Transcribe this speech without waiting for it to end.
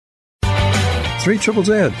3 Triple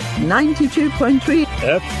Z. 92.3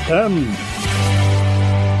 FM.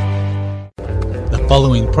 The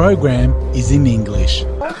following program is in English.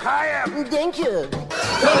 Thank you.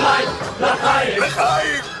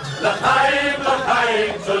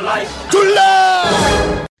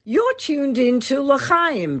 You're tuned in to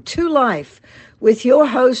L'chaim, to Life, with your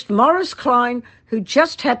host Morris Klein, who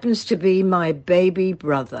just happens to be my baby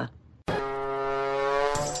brother.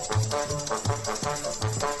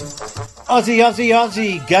 Aussie, Aussie,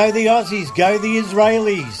 Aussie, go the Aussies, go the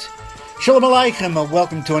Israelis. Shalom Aleichem and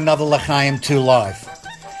welcome to another L'chaim to Life.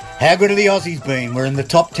 How good have the Aussies been? We're in the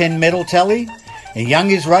top 10 medal tally. A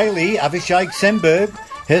young Israeli, Avishai Ksemberg,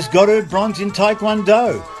 has got her bronze in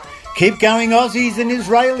Taekwondo. Keep going Aussies and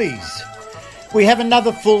Israelis. We have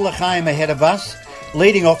another full L'chaim ahead of us,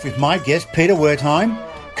 leading off with my guest Peter Wertheim,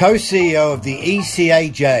 co-CEO of the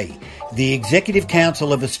ECAJ, the Executive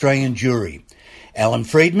Council of Australian Jewry. Alan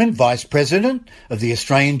Friedman, Vice President of the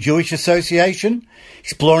Australian Jewish Association,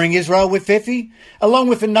 Exploring Israel with Effie, along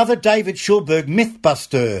with another David Schulberg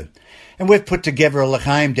Mythbuster. And we've put together a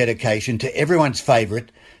L'chaim dedication to everyone's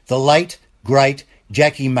favourite, the late, great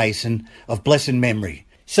Jackie Mason of blessed memory.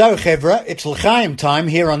 So, Chevra, it's L'chaim time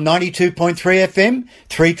here on 92.3 FM,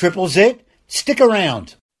 3 Triple Z. Stick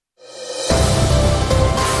around.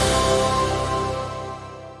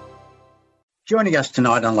 Joining us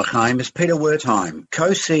tonight on L'chaim is Peter Wertheim,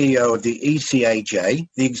 co-CEO of the ECAJ,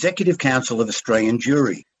 the Executive Council of Australian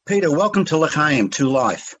Jewry. Peter, welcome to L'chaim, to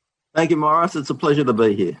Life. Thank you, Morris. It's a pleasure to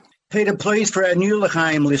be here. Peter, please, for our new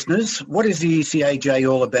L'chaim listeners, what is the ECAJ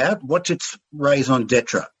all about? What's its raison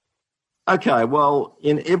d'etre? Okay, well,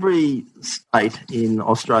 in every state in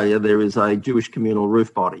Australia, there is a Jewish communal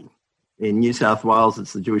roof body. In New South Wales,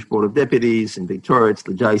 it's the Jewish Board of Deputies. In Victoria, it's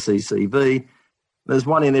the JCCV. There's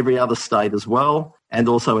one in every other state as well, and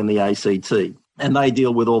also in the ACT. And they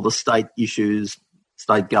deal with all the state issues,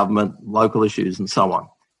 state government, local issues, and so on.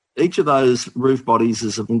 Each of those roof bodies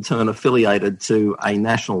is in turn affiliated to a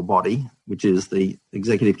national body, which is the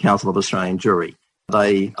Executive Council of Australian Jewry.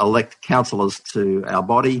 They elect councillors to our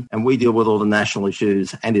body, and we deal with all the national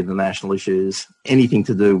issues and international issues, anything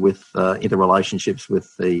to do with interrelationships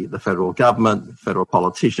with the federal government, federal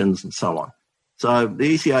politicians, and so on. So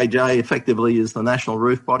the ECAJ effectively is the national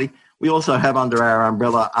roof body. We also have under our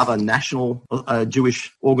umbrella other national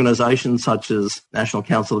Jewish organisations such as National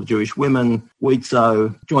Council of Jewish Women,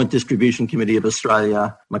 WITSO, Joint Distribution Committee of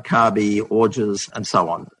Australia, Maccabi, Orges, and so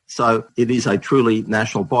on. So it is a truly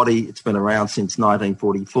national body. It's been around since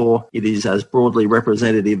 1944. It is as broadly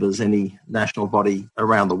representative as any national body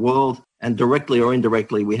around the world. And directly or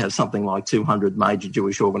indirectly, we have something like 200 major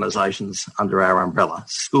Jewish organisations under our umbrella.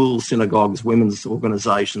 Schools, synagogues, women's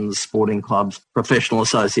organisations, sporting clubs, professional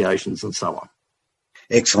associations, and so on.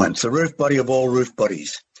 Excellent. It's the roof body of all roof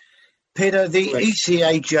bodies. Peter, the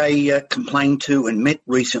ECAJ complained to and met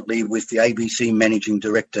recently with the ABC Managing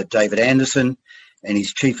Director David Anderson and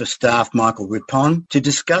his Chief of Staff, Michael Rippon, to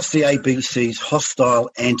discuss the ABC's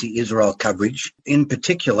hostile anti-Israel coverage, in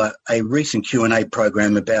particular a recent Q&A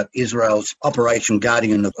program about Israel's Operation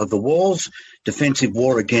Guardian of the Walls, defensive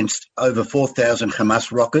war against over 4,000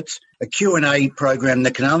 Hamas rockets, a Q&A program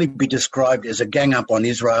that can only be described as a gang-up on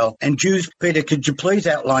Israel and Jews. Peter, could you please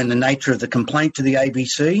outline the nature of the complaint to the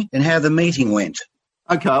ABC and how the meeting went?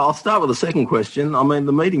 Okay, I'll start with the second question. I mean,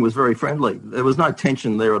 the meeting was very friendly. There was no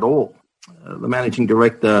tension there at all. The managing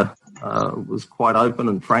director was quite open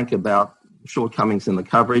and frank about shortcomings in the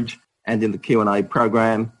coverage and in the Q&A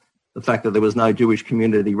program, the fact that there was no Jewish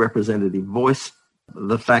community representative voice,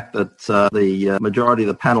 the fact that the majority of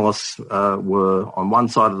the panellists were on one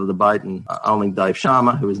side of the debate and only Dave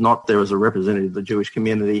Sharma, who is not there as a representative of the Jewish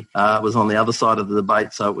community, was on the other side of the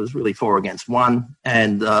debate. So it was really 4 against 1.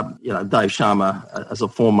 And, Dave Sharma, as a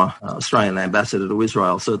former Australian ambassador to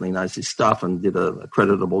Israel, certainly knows his stuff and did a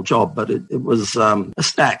creditable job. But it was a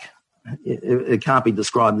stack. It can't be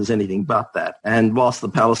described as anything but that. And whilst the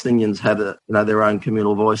Palestinians had their own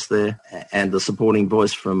communal voice there and a supporting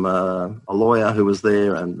voice from a lawyer who was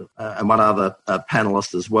there and one other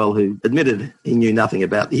panellist as well who admitted he knew nothing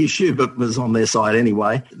about the issue but was on their side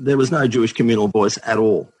anyway, there was no Jewish communal voice at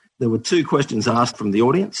all. There were 2 questions asked from the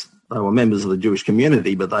audience. They were members of the Jewish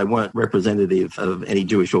community, but they weren't representative of any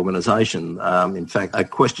Jewish organisation. In fact, a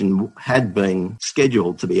question had been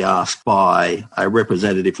scheduled to be asked by a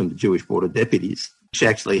representative from the Jewish Board of Deputies. She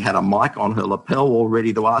actually had a mic on her lapel all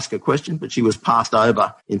ready to ask a question, but she was passed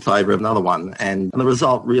over in favour of another one. And the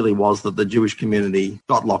result really was that the Jewish community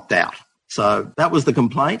got locked out. So that was the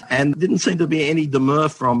complaint, and didn't seem to be any demur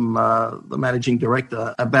from the managing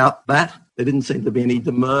director about that. There didn't seem to be any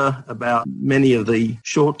demur about many of the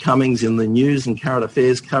shortcomings in the news and current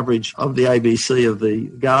affairs coverage of the ABC of the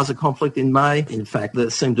Gaza conflict in May. In fact, there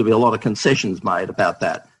seemed to be a lot of concessions made about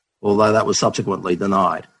that, although that was subsequently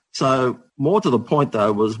denied. So more to the point,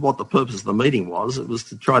 though, was what the purpose of the meeting was. It was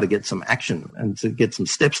to try to get some action and to get some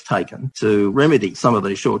steps taken to remedy some of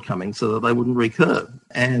these shortcomings so that they wouldn't recur.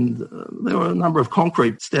 And there were a number of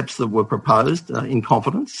concrete steps that were proposed in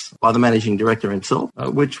confidence by the managing director himself,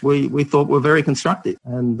 which we thought were very constructive.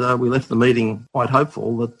 And we left the meeting quite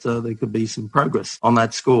hopeful that there could be some progress on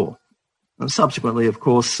that score. And subsequently, of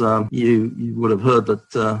course, you would have heard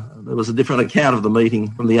that there was a different account of the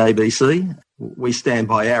meeting from the ABC. We stand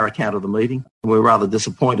by our account of the meeting. We're rather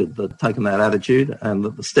disappointed that taken that attitude and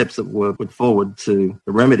that the steps that were put forward to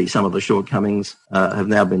remedy some of the shortcomings have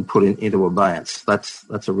now been put into abeyance.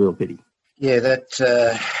 That's a real pity. Yeah,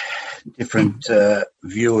 that different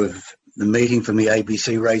view of the meeting from the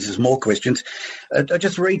ABC raises more questions. I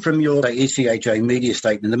just read from your ECHA media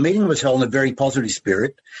statement. The meeting was held in a very positive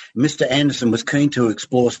spirit. Mr. Anderson was keen to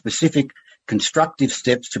explore specific constructive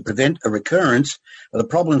steps to prevent a recurrence of the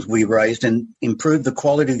problems we raised and improve the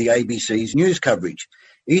quality of the ABC's news coverage.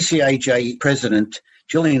 ECHA President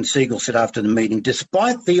Gillian Siegel said after the meeting,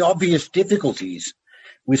 despite the obvious difficulties,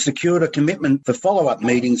 we secured a commitment for follow-up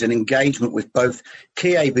meetings and engagement with both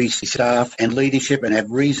key ABC staff and leadership and have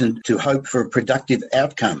reason to hope for a productive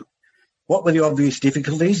outcome. What were the obvious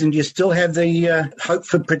difficulties, and do you still have the hope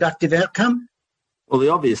for productive outcome? Well, the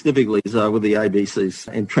obvious difficulties are with the ABC's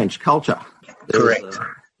entrenched culture. Correct.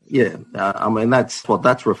 I mean, that's what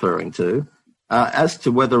that's referring to. As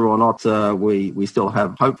to whether or not we still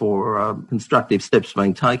have hope for constructive steps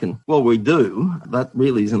being taken, well, we do. That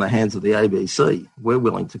really is in the hands of the ABC. We're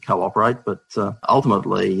willing to cooperate, but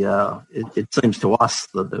ultimately it seems to us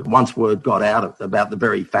that once word got out about the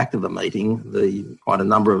very fact of the meeting, quite a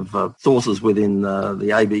number of sources within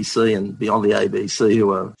the ABC and beyond the ABC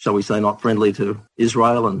who are, shall we say, not friendly to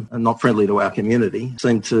Israel and not friendly to our community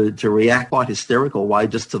seemed to react quite hysterical way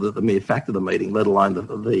just to the mere fact of the meeting, let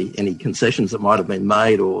alone any concessions that might have been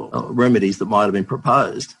made or remedies that might have been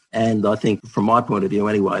proposed. And I think, from my point of view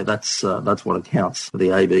anyway, that's what accounts for the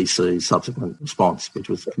ABC's subsequent response, which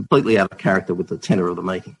was completely out of character with the tenor of the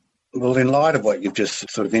meeting. Well, in light of what you've just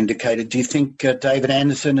sort of indicated, do you think David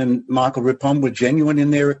Anderson and Michael Rippon were genuine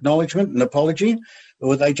in their acknowledgement and apology? Or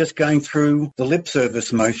were they just going through the lip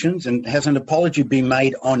service motions, and has an apology been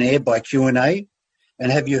made on air by Q&A?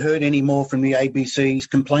 And have you heard any more from the ABC's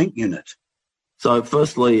complaint unit? So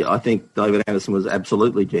firstly, I think David Anderson was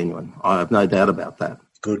absolutely genuine. I have no doubt about that.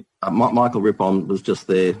 Good. Michael Rippon was just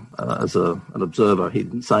there as an observer. He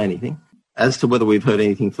didn't say anything. As to whether we've heard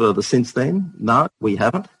anything further since then, no, we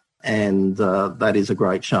haven't. And that is a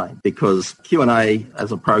great shame because Q&A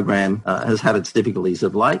as a program has had its difficulties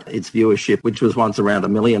of late. Its viewership, which was once around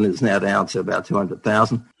 1 million, is now down to about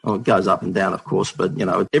 200,000. Well, it goes up and down, of course, but, you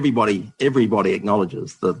know, everybody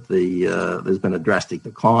acknowledges that there's been a drastic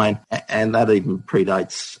decline, and that even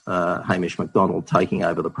predates Hamish MacDonald taking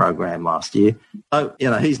over the program last year. So, you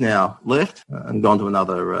know, he's now left and gone to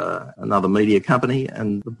another media company,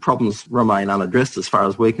 and the problems remain unaddressed as far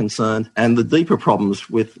as we're concerned. And the deeper problems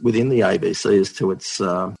within the ABC as to its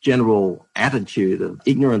general attitude of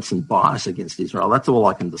ignorance and bias against Israel, that's all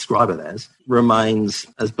I can describe it as, remains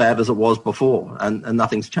as bad as it was before, and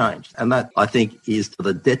nothing's changed. And that, I think, is to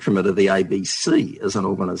the detriment of the ABC as an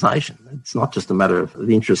organisation. It's not just a matter of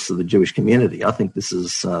the interests of the Jewish community. I think this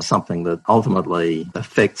is something that ultimately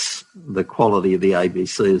affects the quality of the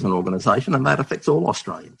ABC as an organisation, and that affects all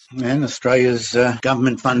Australians. And Australia's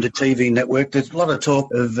government-funded TV network, there's a lot of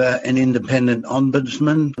talk of an independent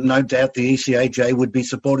ombudsman. No doubt the ECHA would be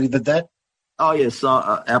supportive of that. Oh, yes.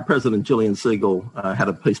 Our President, Gillian Siegel, had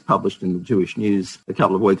a piece published in the Jewish News a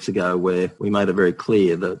couple of weeks ago where we made it very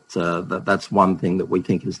clear that that's one thing that we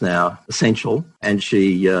think is now essential. And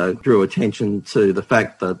she drew attention to the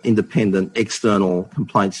fact that independent external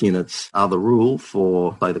complaints units are the rule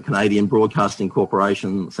for, say, the Canadian Broadcasting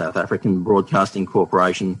Corporation, South African Broadcasting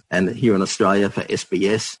Corporation, and here in Australia for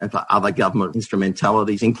SBS and for other government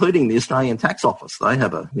instrumentalities, including the Australian Tax Office. They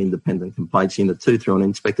have an independent complaints unit too through an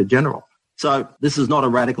Inspector General. So this is not a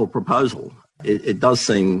radical proposal. It does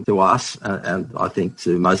seem to us, and I think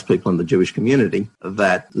to most people in the Jewish community,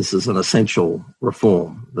 that this is an essential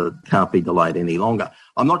reform that can't be delayed any longer.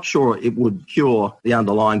 I'm not sure it would cure the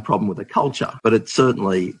underlying problem with the culture, but it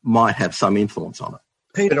certainly might have some influence on it.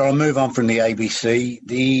 Peter, I'll move on from the ABC.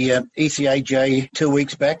 The ECHA 2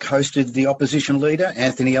 weeks back hosted the opposition leader,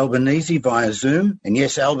 Anthony Albanese, via Zoom. And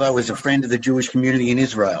yes, Albo is a friend of the Jewish community in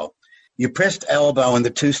Israel. You pressed elbow on the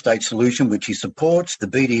two-state solution, which he supports, the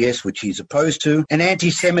BDS, which he's opposed to, and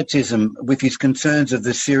anti-Semitism, with his concerns of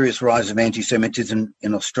the serious rise of anti-Semitism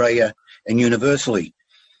in Australia and universally.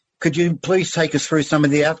 Could you please take us through some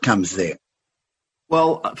of the outcomes there?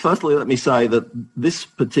 Well, firstly, let me say that this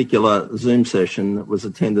particular Zoom session was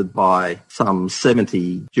attended by some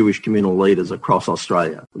 70 Jewish communal leaders across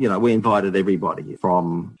Australia. You know, we invited everybody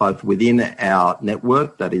from both within our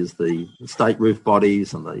network, that is the state roof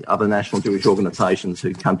bodies and the other national Jewish organisations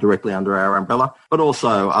who come directly under our umbrella, but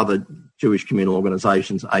also other Jewish communal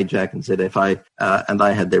organisations, AJAC and ZFA, and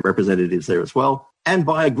they had their representatives there as well. And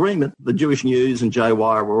by agreement, the Jewish News and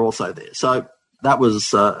J-Wire were also there. So that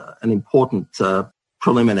was an important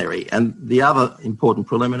preliminary. And the other important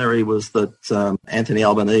preliminary was that Anthony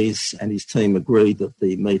Albanese and his team agreed that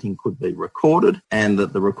the meeting could be recorded and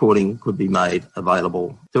that the recording could be made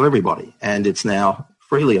available to everybody. And it's now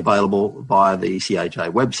freely available via the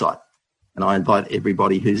ECHA website. And I invite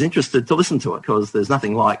everybody who's interested to listen to it, because there's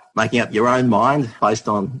nothing like making up your own mind based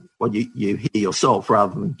on what you hear yourself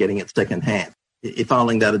rather than getting it secondhand. If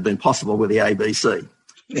only that had been possible with the ABC.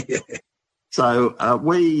 So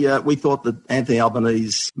we thought that Anthony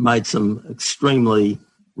Albanese made some extremely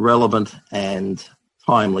relevant and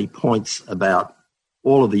timely points about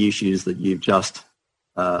all of the issues that you've just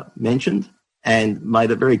mentioned, and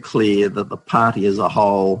made it very clear that the party as a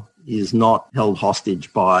whole is not held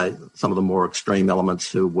hostage by some of the more extreme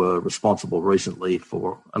elements who were responsible recently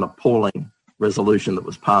for an appalling resolution that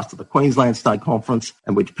was passed at the Queensland State Conference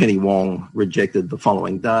and which Penny Wong rejected the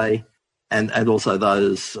following day. And also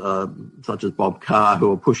those such as Bob Carr,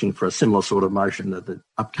 who are pushing for a similar sort of motion at the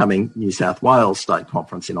upcoming New South Wales State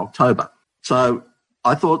Conference in October. So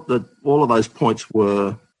I thought that all of those points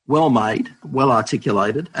were well made, well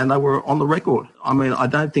articulated, and they were on the record. I mean, I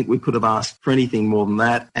don't think we could have asked for anything more than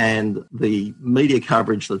that. And the media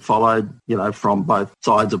coverage that followed, you know, from both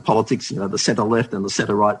sides of politics, you know, the centre-left and the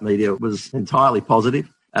centre-right media, was entirely positive.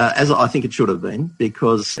 As I think it should have been,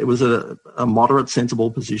 because it was a moderate, sensible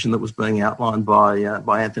position that was being outlined by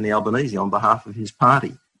Anthony Albanese on behalf of his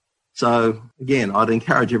party. So, again, I'd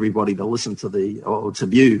encourage everybody to listen to to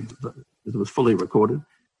view, it was fully recorded,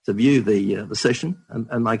 to view the session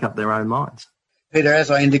and make up their own minds. Peter, as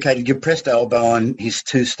I indicated, you pressed elbow on his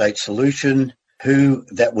two-state solution, who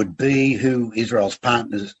that would be, who Israel's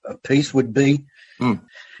partners of peace would be.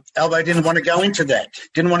 Albo didn't want to go into that,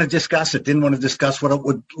 didn't want to discuss it, didn't want to discuss what it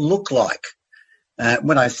would look like.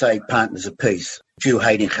 When I say partners of peace,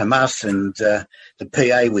 Jew-hating Hamas and the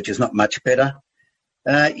PA, which is not much better,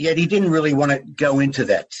 yet he didn't really want to go into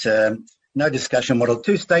that. No discussion what a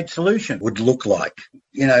two-state solution would look like.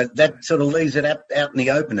 You know, that sort of leaves it out in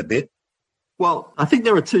the open a bit. Well, I think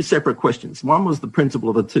there are two separate questions. One was the principle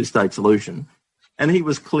of the two-state solution. And he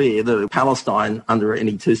was clear that Palestine, under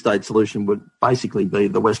any two-state solution, would basically be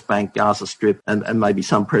the West Bank, Gaza Strip, and maybe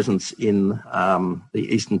some presence in the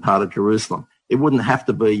eastern part of Jerusalem. It wouldn't have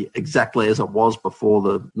to be exactly as it was before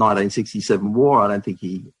the 1967 war. I don't think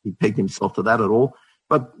he pegged himself to that at all.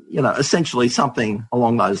 But, you know, essentially something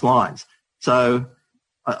along those lines. So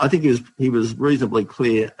I think he was reasonably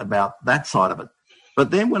clear about that side of it. But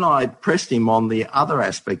then when I pressed him on the other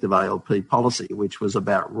aspect of ALP policy, which was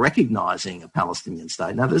about recognising a Palestinian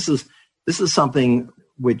state, now this is something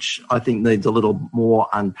which I think needs a little more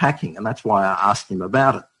unpacking, and that's why I asked him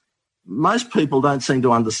about it. Most people don't seem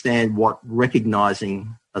to understand what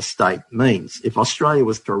recognising a state means. If Australia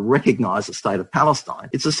was to recognise a state of Palestine,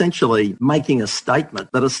 it's essentially making a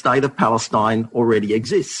statement that a state of Palestine already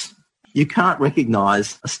exists. You can't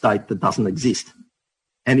recognise a state that doesn't exist.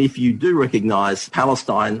 And if you do recognise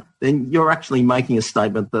Palestine, then you're actually making a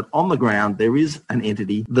statement that on the ground there is an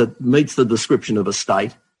entity that meets the description of a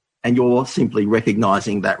state, and you're simply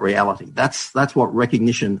recognising that reality. That's what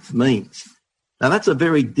recognition means. Now, that's a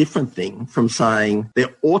very different thing from saying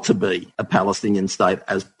there ought to be a Palestinian state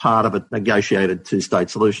as part of a negotiated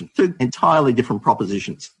two-state solution. Two entirely different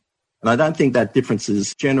propositions. And I don't think that difference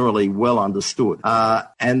is generally well understood.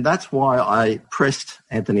 And that's why I pressed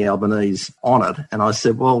Anthony Albanese on it. And I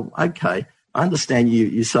said, well, okay, I understand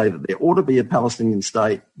you say that there ought to be a Palestinian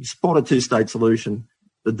state. You support a two-state solution.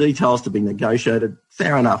 The details to be negotiated.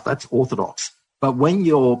 Fair enough. That's orthodox. But when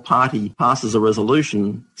your party passes a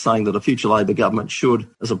resolution saying that a future Labor government should,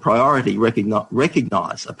 as a priority,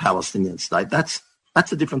 recognise a Palestinian state, that's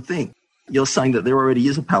a different thing. You're saying that there already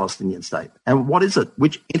is a Palestinian state. And what is it?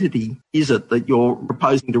 Which entity is it that you're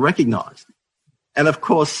proposing to recognise? And of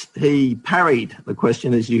course, he parried the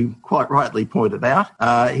question, as you quite rightly pointed out.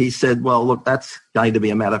 He said, well, look, that's going to be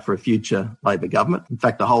a matter for a future Labor government. In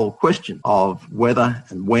fact, the whole question of whether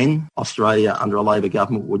and when Australia under a Labor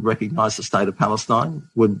government would recognise the state of Palestine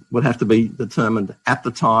would have to be determined at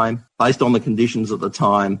the time, based on the conditions at the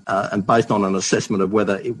time, and based on an assessment of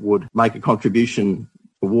whether it would make a contribution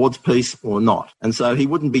towards peace or not. And so he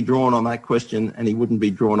wouldn't be drawn on that question, and he wouldn't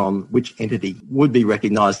be drawn on which entity would be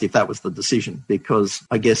recognised if that was the decision, because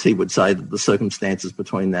I guess he would say that the circumstances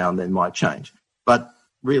between now and then might change. But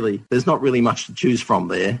really, there's not really much to choose from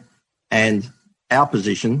there. And our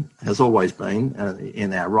position has always been,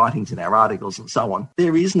 in our writings, in our articles and so on,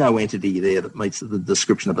 there is no entity there that meets the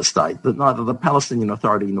description of a state, that neither the Palestinian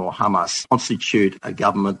Authority nor Hamas constitute a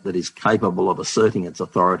government that is capable of asserting its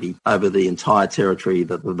authority over the entire territory,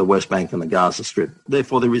 the West Bank and the Gaza Strip.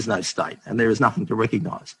 Therefore, there is no state and there is nothing to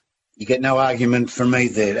recognise. You get no argument from me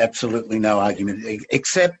there, absolutely no argument,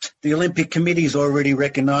 except the Olympic Committee's already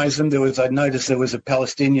recognised them. I noticed there was a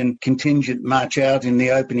Palestinian contingent march out in the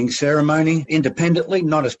opening ceremony, independently,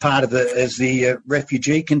 not as part of the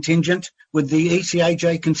refugee contingent. Would the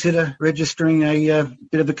ECAJ consider registering a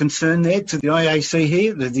bit of a concern there to the IAC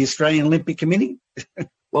here, the Australian Olympic Committee?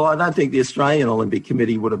 Well, I don't think the Australian Olympic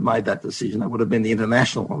Committee would have made that decision. It would have been the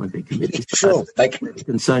International Olympic Committee. Sure. The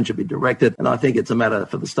concern should be directed, and I think it's a matter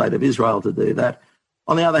for the State of Israel to do that.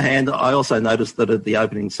 On the other hand, I also noticed that at the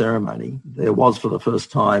opening ceremony, there was for the first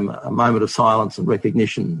time a moment of silence and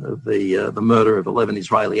recognition of the murder of 11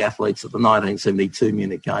 Israeli athletes at the 1972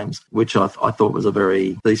 Munich Games, which I thought was a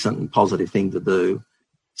very decent and positive thing to do.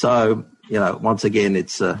 So, once again,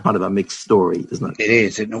 it's kind of a mixed story, isn't it? It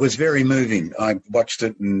is. It was very moving. I watched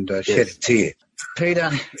it and shed a tear. Peter,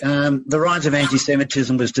 the rise of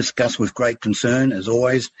anti-Semitism was discussed with great concern, as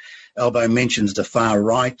always. Albo mentions the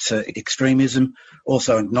far-right extremism,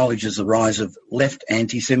 also acknowledges the rise of left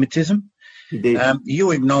anti-Semitism.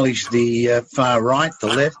 You acknowledge the far-right, the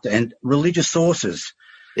left, and religious sources.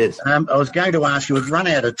 Yes. I was going to ask you, we've run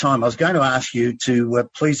out of time, I was going to ask you to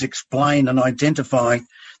please explain and identify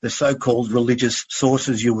the so-called religious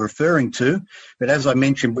sources you're referring to. But as I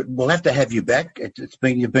mentioned, we'll have to have you back.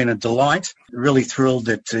 You've been a delight. Really thrilled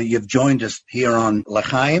that you've joined us here on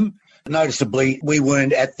L'Chaim. Noticeably, we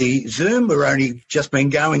weren't at the Zoom. We've only just been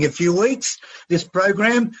going a few weeks, this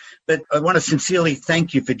program. But I want to sincerely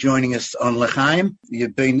thank you for joining us on L'Chaim.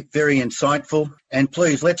 You've been very insightful. And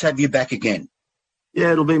please, let's have you back again.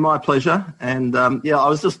 Yeah, it'll be my pleasure. And, I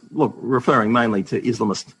was just, referring mainly to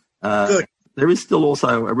Islamist. Good. There is still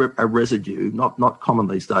also a residue, not common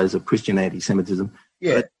these days, of Christian anti-Semitism,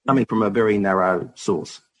 but coming from a very narrow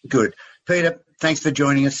source. Good. Peter, thanks for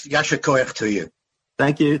joining us. Yasher koach to you.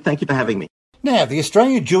 Thank you. Thank you for having me. Now, the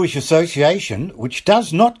Australian Jewish Association, which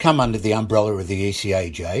does not come under the umbrella of the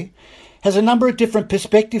ECAJ, has a number of different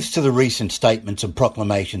perspectives to the recent statements and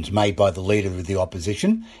proclamations made by the leader of the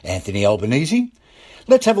opposition, Anthony Albanese.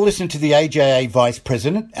 Let's have a listen to the AJA Vice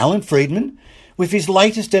President, Alan Friedman, with his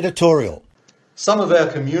latest editorial. Some of our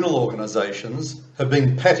communal organisations have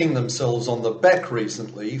been patting themselves on the back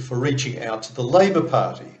recently for reaching out to the Labor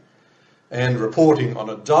Party and reporting on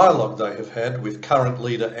a dialogue they have had with current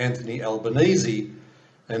leader Anthony Albanese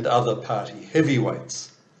and other party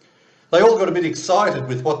heavyweights. They all got a bit excited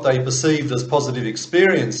with what they perceived as positive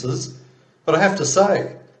experiences, but I have to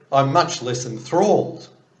say, I'm much less enthralled.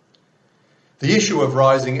 The issue of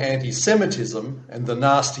rising anti-Semitism and the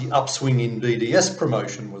nasty upswing in BDS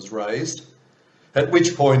promotion was raised, at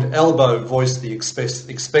which point Albo voiced the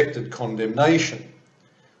expected condemnation.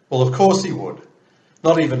 Well, of course he would.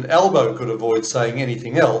 Not even Albo could avoid saying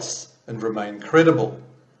anything else and remain credible.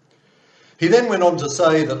 He then went on to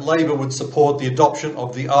say that Labor would support the adoption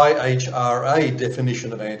of the IHRA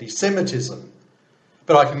definition of anti-Semitism.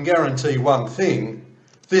 But I can guarantee one thing,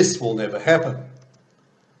 this will never happen.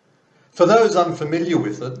 For those unfamiliar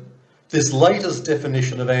with it, this latest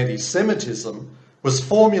definition of anti-Semitism was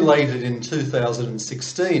formulated in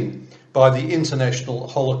 2016 by the International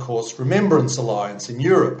Holocaust Remembrance Alliance in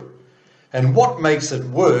Europe. And what makes it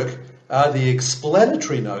work are the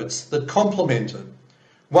explanatory notes that complement it,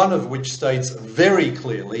 one of which states very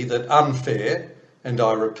clearly that unfair, and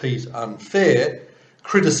I repeat unfair,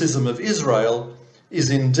 criticism of Israel is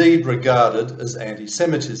indeed regarded as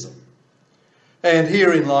anti-Semitism. And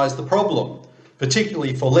herein lies the problem,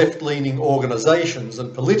 particularly for left-leaning organisations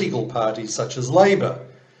and political parties such as Labor,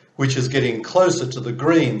 which is getting closer to the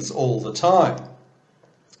Greens all the time.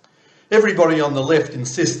 Everybody on the left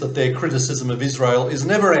insists that their criticism of Israel is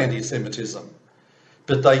never anti-Semitism,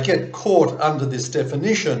 but they get caught under this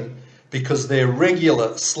definition because their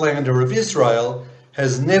regular slander of Israel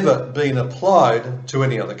has never been applied to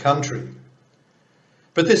any other country.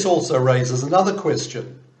 But this also raises another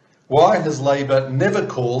question. Why has Labor never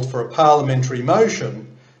called for a parliamentary motion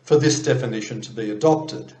for this definition to be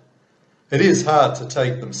adopted? It is hard to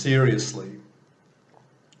take them seriously.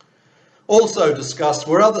 Also discussed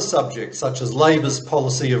were other subjects such as Labor's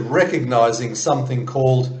policy of recognising something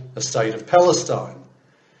called a State of Palestine.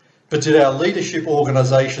 But did our leadership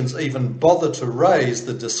organisations even bother to raise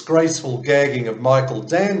the disgraceful gagging of Michael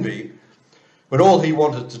Danby when all he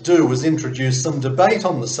wanted to do was introduce some debate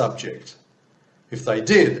on the subject? If they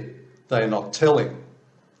did, they are not telling.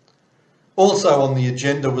 Also on the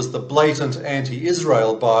agenda was the blatant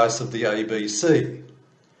anti-Israel bias of the ABC.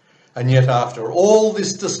 And yet after all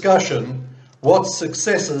this discussion, what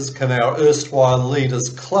successes can our erstwhile leaders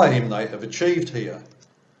claim they have achieved here?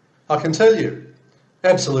 I can tell you,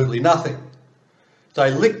 absolutely nothing.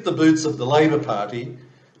 They licked the boots of the Labor Party,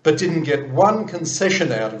 but didn't get one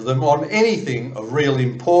concession out of them on anything of real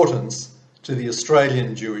importance to the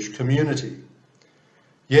Australian Jewish community.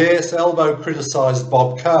 Yes, Albo criticised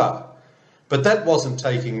Bob Carr, but that wasn't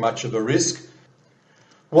taking much of a risk.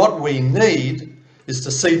 What we need is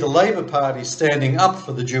to see the Labor Party standing up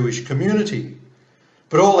for the Jewish community.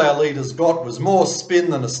 But all our leaders got was more spin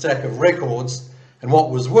than a stack of records, and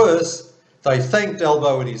what was worse, they thanked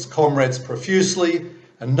Albo and his comrades profusely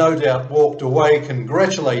and no doubt walked away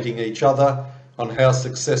congratulating each other on how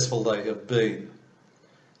successful they have been.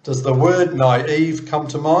 Does the word naive come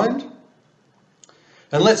to mind?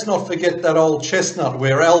 And let's not forget that old chestnut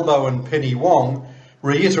where Albo and Penny Wong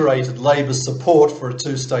reiterated Labor's support for a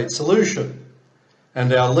two-state solution,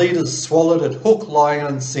 and our leaders swallowed it hook, line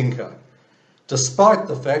and sinker, despite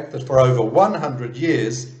the fact that for over 100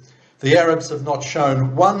 years the Arabs have not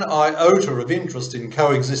shown one iota of interest in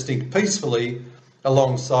coexisting peacefully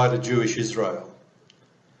alongside a Jewish Israel.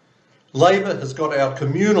 Labor has got our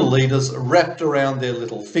communal leaders wrapped around their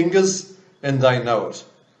little fingers, and they know it.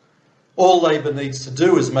 All Labor needs to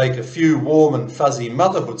do is make a few warm and fuzzy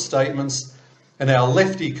motherhood statements, and our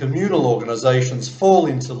lefty communal organisations fall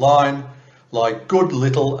into line like good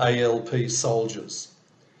little ALP soldiers.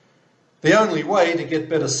 The only way to get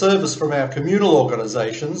better service from our communal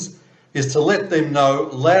organisations is to let them know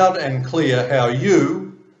loud and clear how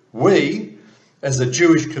we, as a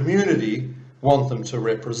Jewish community, want them to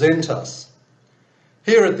represent us.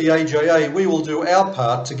 Here at the AJA, we will do our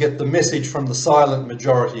part to get the message from the silent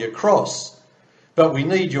majority across, but we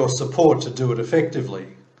need your support to do it effectively.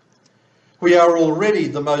 We are already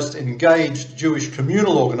the most engaged Jewish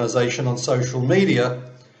communal organisation on social media,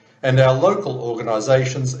 and our local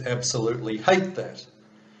organisations absolutely hate that.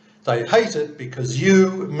 They hate it because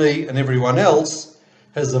you, me and everyone else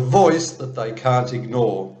has a voice that they can't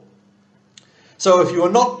ignore. So if you are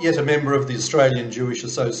not yet a member of the Australian Jewish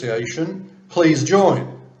Association, please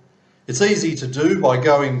join. It's easy to do by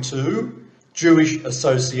going to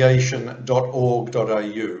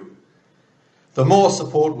jewishassociation.org.au. The more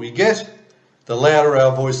support we get, the louder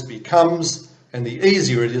our voice becomes and the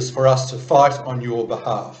easier it is for us to fight on your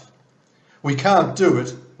behalf. We can't do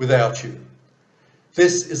it without you.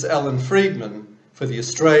 This is Alan Friedman for the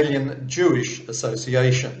Australian Jewish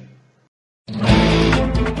Association.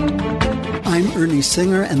 I'm Ernie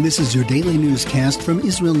Singer, and this is your daily newscast from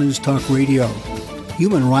Israel News Talk Radio.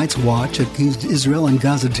 Human Rights Watch accused Israel and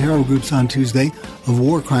Gaza terror groups on Tuesday of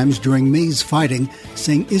war crimes during May's fighting,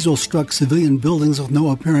 saying Israel struck civilian buildings with no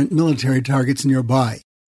apparent military targets nearby.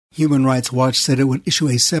 Human Rights Watch said it would issue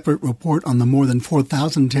a separate report on the more than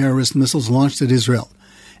 4,000 terrorist missiles launched at Israel.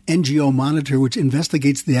 NGO Monitor, which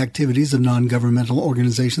investigates the activities of non-governmental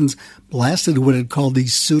organizations, blasted what it called the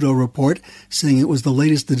pseudo-report, saying it was the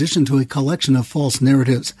latest addition to a collection of false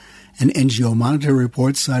narratives. An NGO Monitor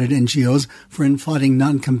report cited NGOs for inflating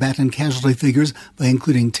non-combatant casualty figures by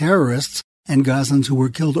including terrorists and Gazans who were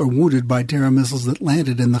killed or wounded by terror missiles that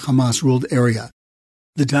landed in the Hamas-ruled area.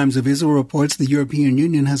 The Times of Israel reports the European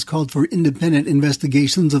Union has called for independent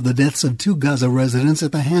investigations of the deaths of 2 Gaza residents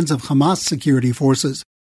at the hands of Hamas security forces.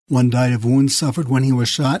 One died of wounds suffered when he was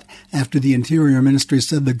shot after the Interior Ministry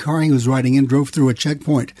said the car he was riding in drove through a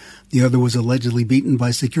checkpoint. The other was allegedly beaten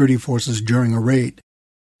by security forces during a raid.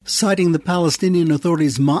 Citing the Palestinian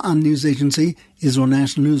Authority's Ma'an news agency, Israel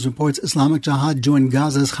National News reports Islamic Jihad joined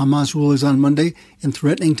Gaza's Hamas rulers on Monday in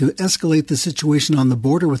threatening to escalate the situation on the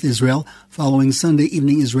border with Israel following Sunday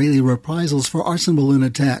evening Israeli reprisals for arson balloon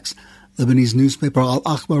attacks. Lebanese newspaper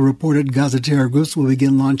Al-Akhbar reported Gaza terror groups will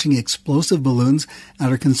begin launching explosive balloons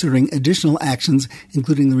and are considering additional actions,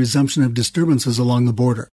 including the resumption of disturbances along the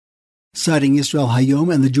border. Citing Israel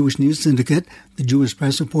Hayom and the Jewish News Syndicate, the Jewish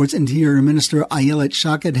press reports Interior Minister Ayelet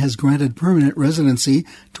Shaked has granted permanent residency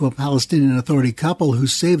to a Palestinian Authority couple who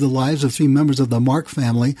saved the lives of 3 members of the Mark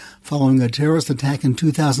family following a terrorist attack in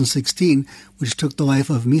 2016, which took the life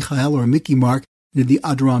of Michael or Mickey Mark near the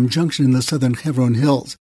Adram Junction in the southern Hebron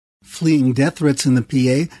Hills. Fleeing death threats in the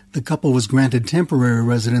PA, the couple was granted temporary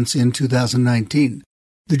residency in 2019.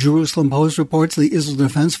 The Jerusalem Post reports the Israel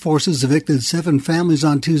Defense Forces evicted 7 families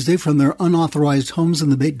on Tuesday from their unauthorized homes in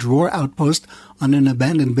the Beit Dror outpost on an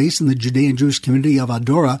abandoned base in the Judean Jewish community of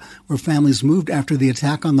Adora, where families moved after the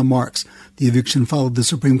attack on the Marks. The eviction followed the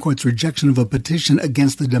Supreme Court's rejection of a petition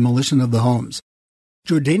against the demolition of the homes.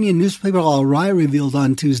 Jordanian newspaper Al Rai revealed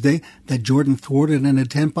on Tuesday that Jordan thwarted an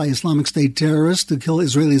attempt by Islamic State terrorists to kill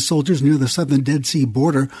Israeli soldiers near the southern Dead Sea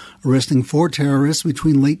border, arresting 4 terrorists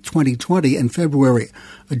between late 2020 and February.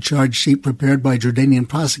 A charge sheet prepared by Jordanian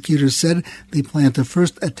prosecutors said they plan to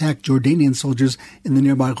first attack Jordanian soldiers in the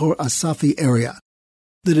nearby Ghor Asafi area.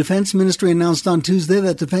 The Defense Ministry announced on Tuesday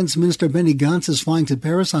that Defense Minister Benny Gantz is flying to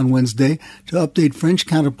Paris on Wednesday to update French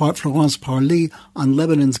counterpart Florence Parly on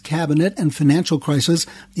Lebanon's cabinet and financial crisis,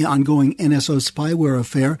 the ongoing NSO spyware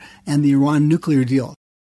affair, and the Iran nuclear deal.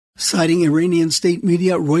 Citing Iranian state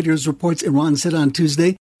media, Reuters reports Iran said on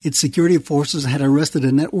Tuesday its security forces had arrested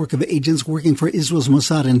a network of agents working for Israel's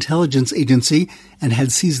Mossad intelligence agency and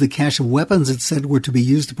had seized the cache of weapons it said were to be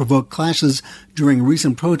used to provoke clashes during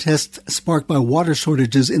recent protests sparked by water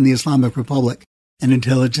shortages in the Islamic Republic. An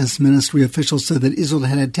intelligence ministry official said that Israel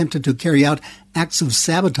had attempted to carry out acts of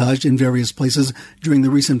sabotage in various places during the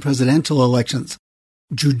recent presidential elections.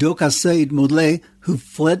 Judoka Saeed Modleh, who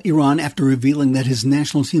fled Iran after revealing that his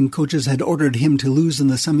national team coaches had ordered him to lose in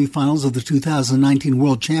the semifinals of the 2019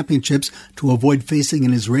 World Championships to avoid facing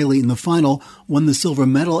an Israeli in the final, won the silver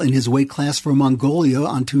medal in his weight class for Mongolia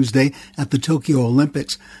on Tuesday at the Tokyo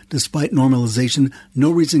Olympics. Despite normalization,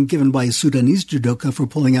 no reason given by a Sudanese judoka for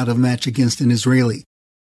pulling out of match against an Israeli.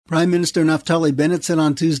 Prime Minister Naftali Bennett said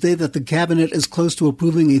on Tuesday that the cabinet is close to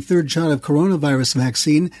approving a 3rd shot of coronavirus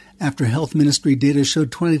vaccine after Health Ministry data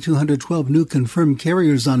showed 2,212 new confirmed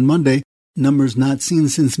carriers on Monday, numbers not seen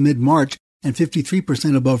since mid-March, and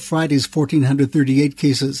 53% above Friday's 1,438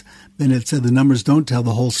 cases. Bennett said the numbers don't tell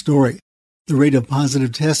the whole story. The rate of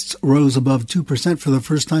positive tests rose above 2% for the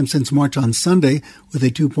first time since March on Sunday, with a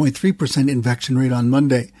 2.3% infection rate on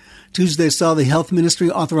Monday. Tuesday saw the Health Ministry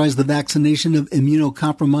authorize the vaccination of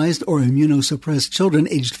immunocompromised or immunosuppressed children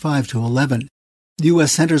aged 5 to 11. The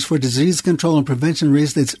U.S. Centers for Disease Control and Prevention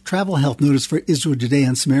raised its travel health notice for Israel, Judea,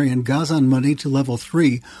 and Samaria and Gaza on Monday to level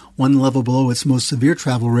 3, 1 level below its most severe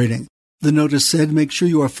travel rating. The notice said make sure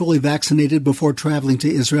you are fully vaccinated before traveling to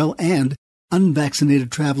Israel, and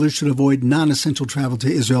unvaccinated travelers should avoid non-essential travel to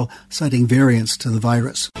Israel, citing variants to the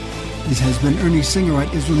virus. This has been Ernie Singer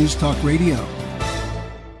at Israel News Talk Radio.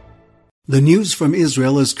 The news from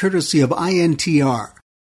Israel is courtesy of INTR,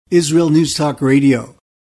 Israel News Talk Radio.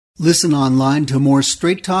 Listen online to more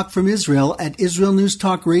straight talk from Israel at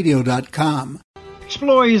israelnewstalkradio.com.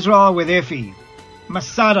 Explore Israel with Effie.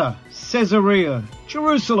 Masada, Caesarea,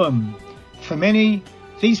 Jerusalem. For many,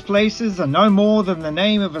 these places are no more than the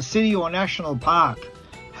name of a city or national park.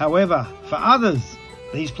 However, for others,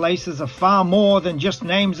 these places are far more than just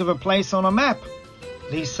names of a place on a map.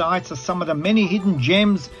 These sites are some of the many hidden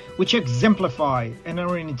gems which exemplify and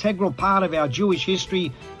are an integral part of our Jewish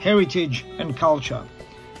history, heritage, and culture.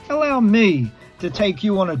 Allow me to take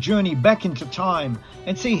you on a journey back into time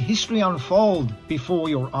and see history unfold before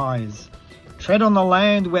your eyes. Tread on the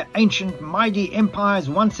land where ancient mighty empires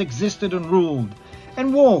once existed and ruled,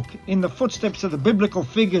 and walk in the footsteps of the biblical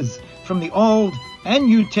figures from the Old and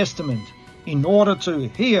New Testament in order to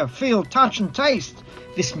hear, feel, touch, and taste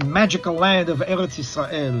this magical land of Eretz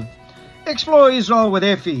Israel. Explore Israel with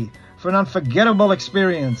Effie for an unforgettable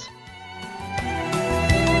experience.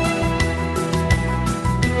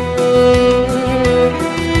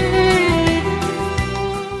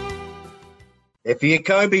 Effie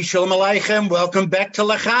Yacobi, Shalom Aleichem, welcome back to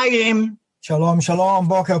L'chaim. Shalom, shalom,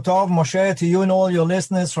 Boker Tov, Moshe, to you and all your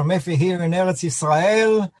listeners from Effie here in Eretz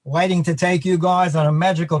Israel, waiting to take you guys on a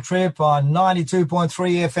magical trip on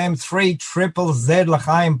 92.3 FM, 3ZZZ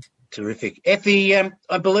L'chaim. Terrific. Effie, I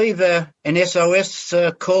believe an SOS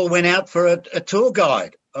call went out for a tour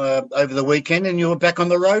guide over the weekend, and you were back on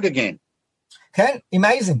the road again. Okay,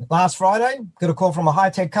 amazing. Last Friday, got a call from a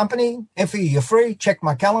high-tech company. Effie, you're free. Check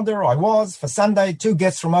my calendar. I was. For Sunday, 2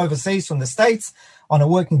 guests from overseas, from the States, on a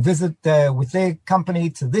working visit with their company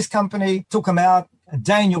to this company. Took them out. A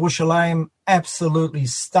day in Yerushalayim, absolutely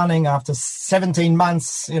stunning after 17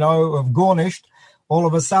 months, of Gornished. all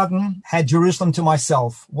of a sudden, had Jerusalem to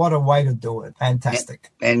myself. What a way to do it. Fantastic.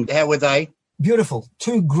 And how were they? Beautiful.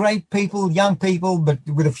 Two great people, young people, but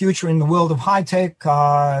with a future in the world of high tech,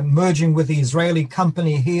 merging with the Israeli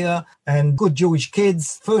company here, and good Jewish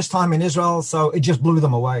kids. First time in Israel, so it just blew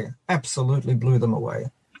them away. Absolutely blew them away.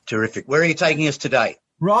 Terrific. Where are you taking us today?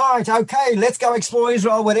 Right, okay, let's go explore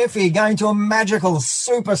Israel with Effie, going to a magical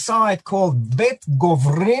super site called Bet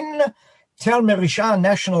Govrin Tel Merisha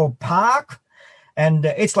National Park. And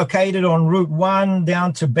it's located on Route 1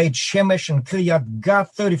 down to Beit Shemesh and Kiryat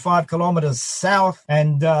Gat, 35 kilometers south.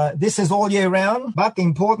 And this is all year round. But the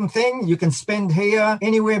important thing, you can spend here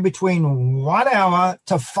anywhere between 1 hour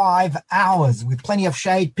to 5 hours with plenty of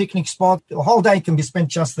shade, picnic spot. The whole day can be spent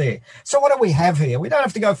just there. So what do we have here? We don't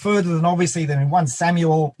have to go further than obviously than in 1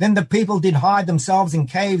 Samuel. Then the people did hide themselves in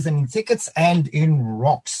caves and in thickets and in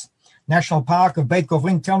rocks. National Park of Beit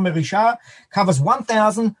Govrin Tel Merisha covers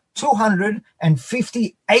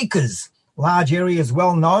 1,250 acres. Large area is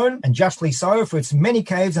well known, and justly so, for its many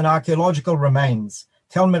caves and archaeological remains.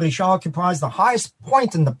 Tel Merisha occupies the highest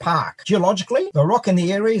point in the park. Geologically, the rock in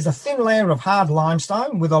the area is a thin layer of hard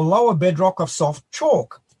limestone with a lower bedrock of soft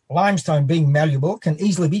chalk. Limestone, being malleable, can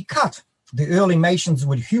easily be cut. The early masons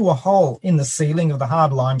would hew a hole in the ceiling of the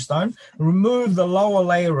hard limestone, remove the lower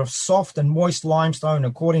layer of soft and moist limestone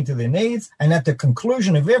according to their needs, and at the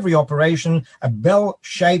conclusion of every operation, a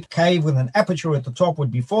bell-shaped cave with an aperture at the top would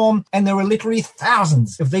be formed, and there are literally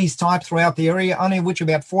thousands of these types throughout the area, only of which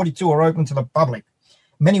about 42 are open to the public.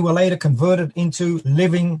 Many were later converted into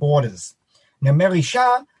living quarters. Now,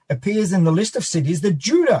 Merisha appears in the list of cities that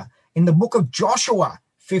Judah, in the book of Joshua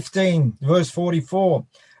 15, verse 44,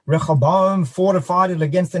 Rehoboam fortified it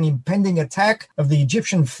against an impending attack of the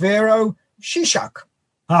Egyptian pharaoh Shishak.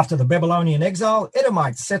 After the Babylonian exile,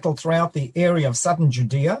 Edomites settled throughout the area of southern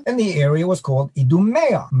Judea, and the area was called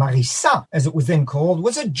Idumea. Marissa, as it was then called,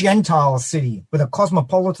 was a Gentile city with a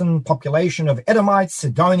cosmopolitan population of Edomites,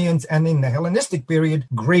 Sidonians, and in the Hellenistic period,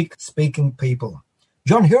 Greek-speaking people.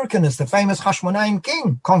 John Hyrcanus, the famous Hashmonaim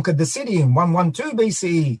king, conquered the city in 112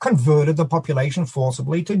 BCE, converted the population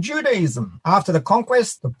forcibly to Judaism. After the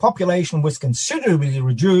conquest, the population was considerably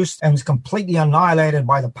reduced and was completely annihilated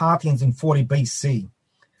by the Parthians in 40 BC.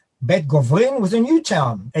 Bet Govrin was a new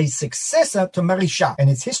town, a successor to Merisha, and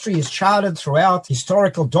its history is charted throughout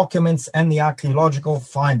historical documents and the archaeological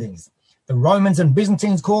findings. The Romans and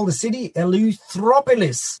Byzantines called the city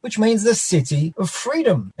Eleutheropolis, which means the city of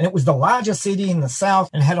freedom. And it was the largest city in the south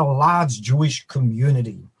and had a large Jewish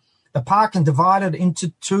community. The park is divided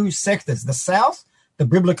into 2 sectors. The south, the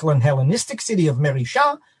biblical and Hellenistic city of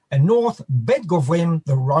Merisha, and north, Bet Govrin,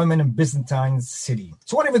 the Roman and Byzantine city.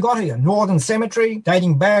 So what have we got here? Northern cemetery,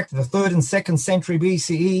 dating back to the 3rd and 2nd century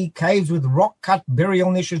BCE. Caves with rock-cut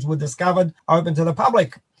burial niches were discovered, open to the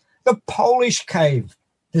public. The Polish cave.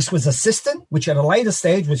 This was a cistern, which at a later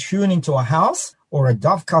stage was hewn into a house or a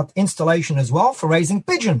dovecot installation as well for raising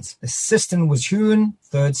pigeons. The cistern was hewn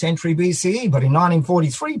 3rd century BCE, but in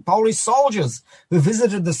 1943, Polish soldiers who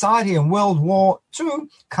visited the site here in World War II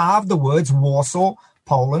carved the words Warsaw,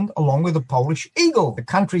 Poland, along with the Polish eagle, the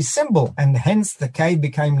country's symbol, and hence the cave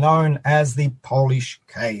became known as the Polish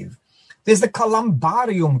cave. There's the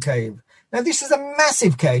Columbarium cave. Now, this is a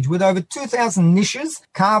massive cage with over 2,000 niches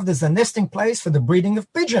carved as a nesting place for the breeding of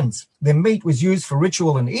pigeons. Their meat was used for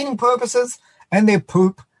ritual and eating purposes, and their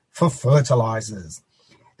poop for fertilizers.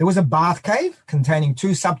 There was a bath cave containing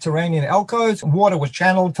 2 subterranean alcoves. Water was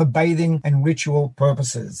channeled for bathing and ritual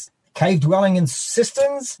purposes. Cave dwelling and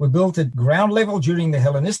cisterns were built at ground level during the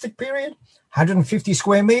Hellenistic period. 150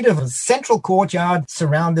 square meters of a central courtyard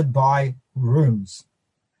surrounded by rooms.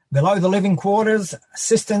 Below the living quarters,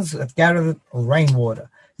 cisterns that gathered rainwater.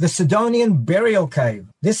 The Sidonian burial cave.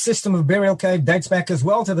 This system of burial cave dates back as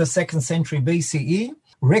well to the 2nd century BCE.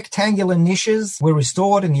 Rectangular niches were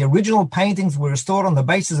restored, and the original paintings were restored on the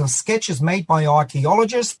basis of sketches made by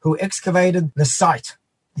archaeologists who excavated the site.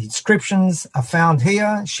 The inscriptions are found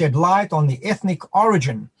here, shed light on the ethnic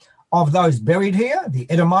origin of those buried here, the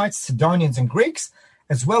Edomites, Sidonians, and Greeks,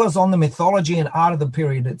 as well as on the mythology and art of the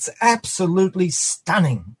period. It's absolutely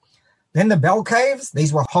stunning. Then the bell caves,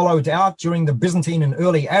 these were hollowed out during the Byzantine and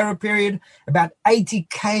early Arab period. About 80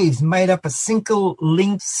 caves made up a single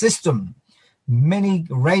linked system. Many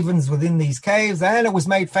ravens within these caves, and it was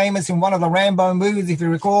made famous in one of the Rambo movies, if you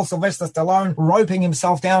recall, Sylvester Stallone roping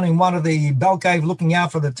himself down in one of the bell cave looking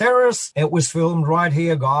out for the terrorists. It was filmed right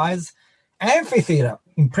here, guys. Amphitheater.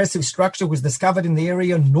 Impressive structure was discovered in the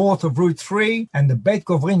area north of Route 3, and the Beit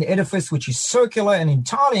Govrin edifice, which is circular and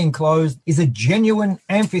entirely enclosed, is a genuine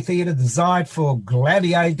amphitheater designed for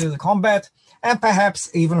gladiator combat and perhaps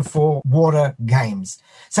even for water games.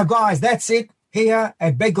 So guys, that's it. here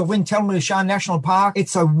at Beit Guvrin Tel Marisha National Park.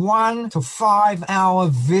 It's a 1 to 5 hour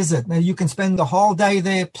visit. Now you can spend the whole day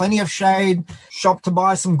there, plenty of shade, shop to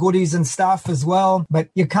buy some goodies and stuff as well, but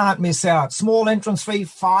you can't miss out. Small entrance fee,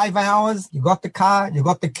 5 hours. You got the car, you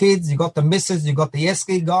got the kids, you got the missus, you got the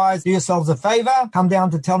esky guys. Do yourselves a favor. Come down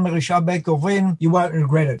to Tel Marisha Beit Guvrin. You won't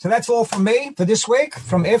regret it. So that's all from me for this week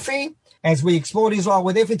from Effie as we explored Israel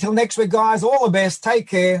with Effie. Till next week, guys, all the best. Take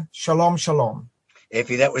care. Shalom, shalom.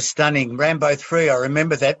 Effie, that was stunning. Rambo 3, I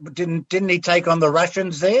remember that. Didn't he take on the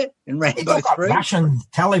Russians there in Rambo 3? Russians,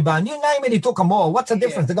 Taliban, you name it, he took them all. What's the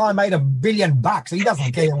difference? The guy made $1 billion. He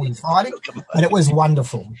doesn't care who he's fighting. And it was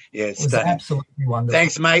wonderful. Yeah, it was absolutely wonderful.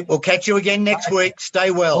 Thanks, mate. We'll catch you again next week. Stay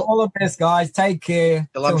well. All the best, guys. Take care.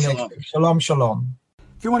 Shalom, Till shalom. next week. Shalom, shalom.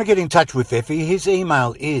 If you want to get in touch with Effie, his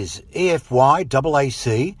email is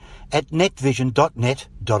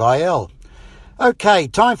efyaac@netvision.net.il. Okay,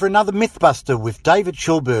 time for another Mythbuster with David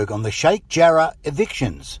Schulberg on the Sheikh Jarrah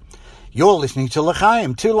evictions. You're listening to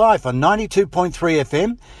L'chaim 2 Life on 92.3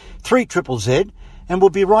 FM, 3ZZZ, and we'll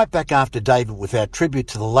be right back after David with our tribute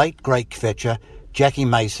to the late great kvetcher, Jackie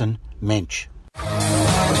Mason Mensch.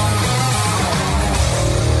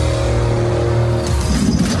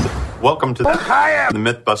 Welcome to the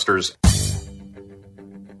Mythbusters.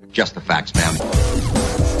 Just the facts, man.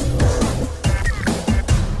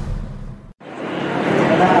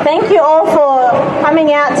 Thank you all for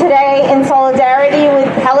coming out today in solidarity with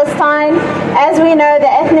Palestine. As we know, the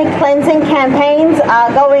ethnic cleansing campaigns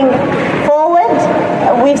are going forward.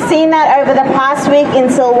 We've seen that over the past week in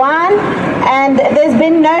Silwan, and there's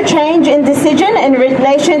been no change in decision in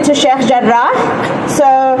relation to Sheikh Jarrah.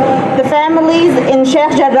 So the families in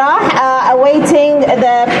Sheikh Jarrah are awaiting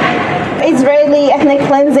the Israeli ethnic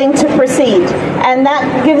cleansing to proceed, and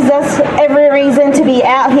that gives us every reason to be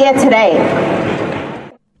out here today.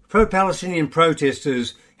 Pro-Palestinian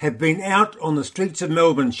protesters have been out on the streets of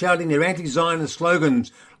Melbourne shouting their anti-Zionist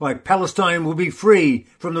slogans like Palestine will be free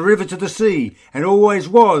from the river to the sea and always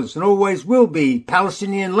was and always will be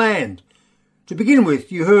Palestinian land. To begin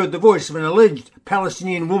with, you heard the voice of an alleged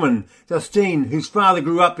Palestinian woman, Justine, whose father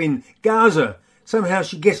grew up in Gaza. Somehow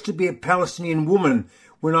she gets to be a Palestinian woman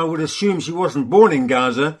when I would assume she wasn't born in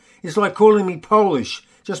Gaza. It's like calling me Polish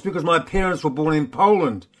just because my parents were born in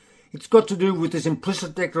Poland. It's got to do with this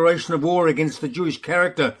implicit declaration of war against the Jewish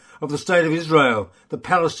character of the State of Israel, the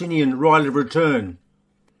Palestinian right of return.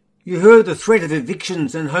 You heard the threat of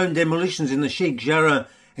evictions and home demolitions in the Sheikh Jarrah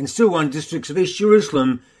and Silwan districts of East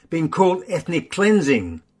Jerusalem being called ethnic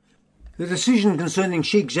cleansing. The decision concerning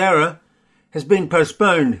Sheikh Jarrah has been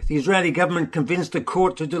postponed. The Israeli government convinced the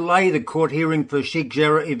court to delay the court hearing for Sheikh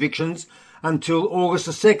Jarrah evictions until August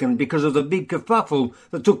the 2nd because of the big kerfuffle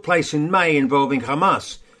that took place in May involving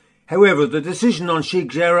Hamas. However, the decision on Sheikh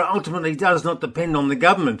Jarrah ultimately does not depend on the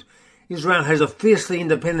government. Israel has a fiercely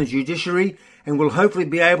independent judiciary and will hopefully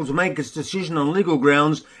be able to make its decision on legal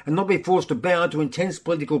grounds and not be forced to bow to intense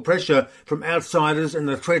political pressure from outsiders and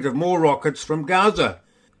the threat of more rockets from Gaza.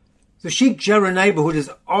 The Sheikh Jarrah neighbourhood is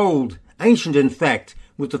old, ancient in fact,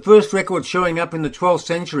 with the first record showing up in the 12th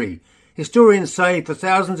century. Historians say for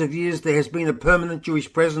thousands of years there has been a permanent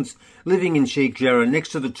Jewish presence living in Sheikh Jarrah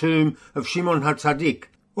next to the tomb of Shimon HaTzadik,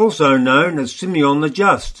 also known as Simeon the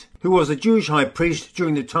Just, who was a Jewish high priest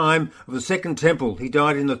during the time of the Second Temple. He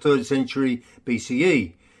died in the 3rd century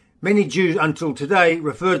BCE. Many Jews until today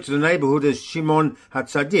referred to the neighbourhood as Shimon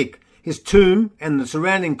HaTzadik. His tomb and the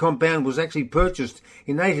surrounding compound was actually purchased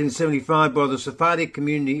in 1875 by the Sephardic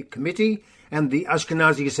Community Committee and the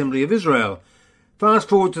Ashkenazi Assembly of Israel. Fast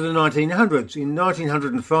forward to the 1900s. In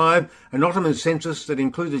 1905, an Ottoman census that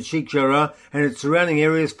included Sheikh Jarrah and its surrounding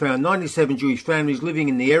areas found 97 Jewish families living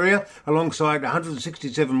in the area, alongside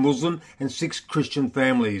 167 Muslim and 6 Christian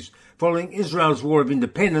families. Following Israel's War of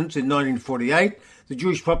Independence in 1948, the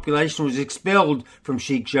Jewish population was expelled from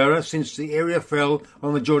Sheikh Jarrah since the area fell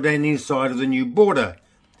on the Jordanian side of the new border.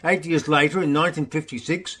 8 years later, in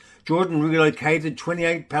 1956, Jordan relocated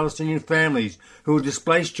 28 Palestinian families who were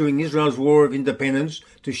displaced during Israel's War of Independence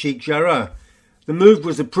to Sheikh Jarrah. The move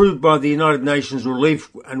was approved by the United Nations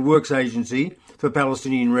Relief and Works Agency for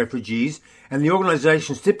Palestinian refugees, and the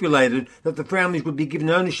organisation stipulated that the families would be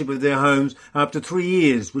given ownership of their homes after 3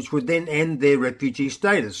 years, which would then end their refugee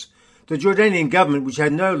status. The Jordanian government, which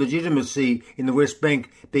had no legitimacy in the West Bank,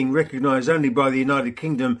 being recognised only by the United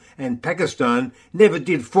Kingdom and Pakistan, never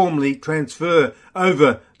did formally transfer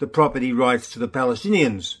over the property rights to the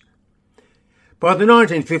Palestinians. By the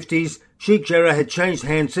 1950s, Sheikh Jarrah had changed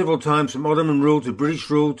hands several times from Ottoman rule to British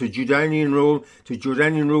rule to Jordanian rule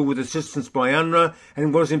with assistance by UNRWA,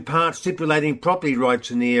 and was in part stipulating property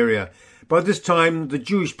rights in the area. By this time, the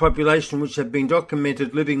Jewish population, which had been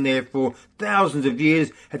documented living there for thousands of years,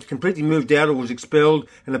 had completely moved out or was expelled,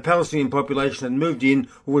 and the Palestinian population had moved in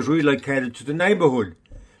or was relocated to the neighbourhood.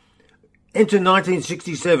 Enter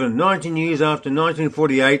 1967, 19 years after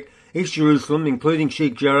 1948, East Jerusalem, including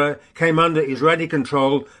Sheikh Jarrah, came under Israeli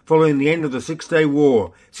control following the end of the Six-Day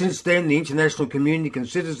War. Since then, the international community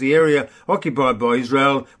considers the area occupied by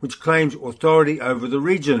Israel, which claims authority over the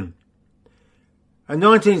region. A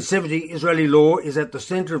 1970 Israeli law is at the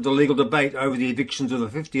centre of the legal debate over the evictions of the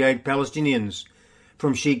 58 Palestinians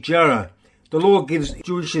from Sheikh Jarrah. The law gives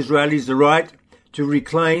Jewish Israelis the right to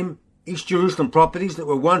reclaim East Jerusalem properties that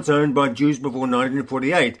were once owned by Jews before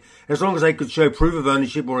 1948, as long as they could show proof of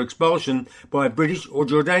ownership or expulsion by British or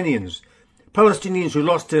Jordanians. Palestinians who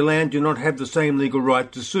lost their land do not have the same legal right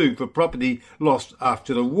to sue for property lost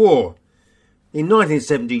after the war. In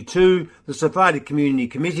 1972, the Sephardic Community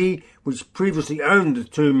Committee, which previously owned the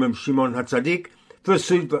tomb of Shimon HaTzadik, first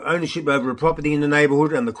sued for ownership over a property in the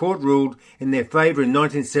neighbourhood, and the court ruled in their favour in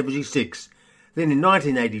 1976. Then in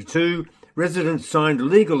 1982, residents signed a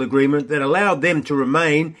legal agreement that allowed them to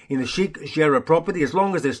remain in the Sheikh Jarrah property as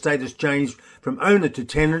long as their status changed from owner to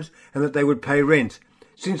tenant and that they would pay rent.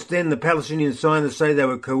 Since then, the Palestinian signers say they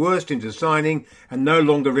were coerced into signing and no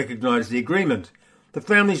longer recognise the agreement. The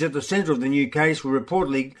families at the centre of the new case were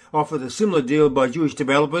reportedly offered a similar deal by Jewish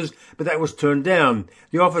developers, but that was turned down.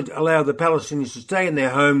 The offer allowed the Palestinians to stay in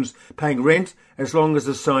their homes paying rent as long as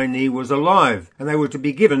the signee was alive, and they were to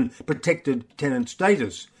be given protected tenant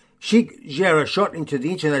status. Sheikh Jarrah shot into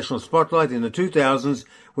the international spotlight in the 2000s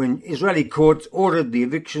when Israeli courts ordered the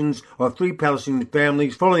evictions of 3 Palestinian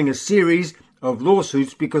families following a series of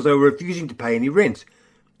lawsuits because they were refusing to pay any rent.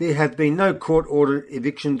 There have been no court-ordered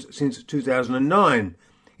evictions since 2009.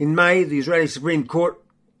 In May, the Israeli Supreme Court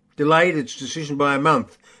delayed its decision by a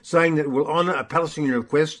month, saying that it will honour a Palestinian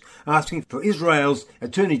request asking for Israel's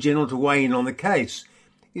Attorney General to weigh in on the case.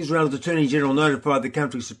 Israel's Attorney General notified the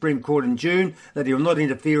country's Supreme Court in June that he will not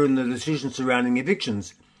interfere in the decisions surrounding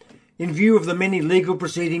evictions. In view of the many legal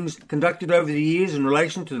proceedings conducted over the years in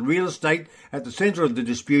relation to the real estate at the centre of the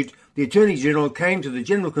dispute, the Attorney General came to the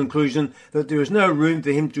general conclusion that there is no room for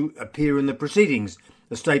him to appear in the proceedings.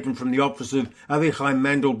 A statement from the office of Avichai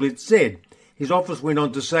Mandelblit said. His office went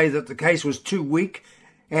on to say that the case was too weak,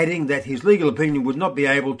 adding that his legal opinion would not be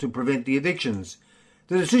able to prevent the evictions.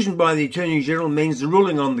 The decision by the Attorney General means the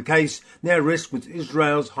ruling on the case now rests with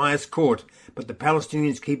Israel's highest court, but the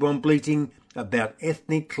Palestinians keep on bleating about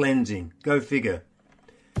ethnic cleansing. Go figure.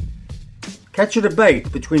 Catch a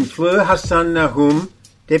debate between Fleur Hassan Nahum,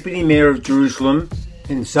 Deputy Mayor of Jerusalem,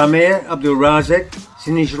 and Samer Abdulrazak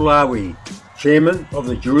Sinishalawi, Chairman of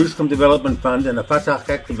the Jerusalem Development Fund and a Fatah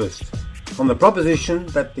activist, on the proposition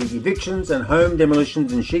that the evictions and home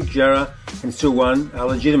demolitions in Sheikh Jarrah and Silwan are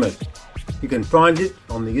legitimate. You can find it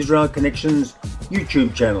on the Israel Connection's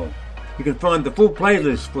YouTube channel. You can find the full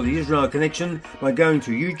playlist for the Israel Connection by going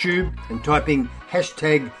to YouTube and typing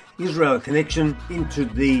hashtag Israel Connection into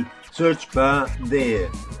the search bar there.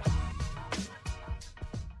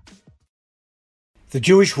 The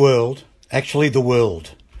Jewish world, actually the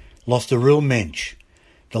world, lost a real mensch,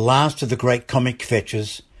 the last of the great comic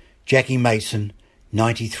fetchers, Jackie Mason,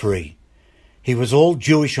 93. He was all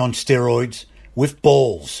Jewish on steroids, with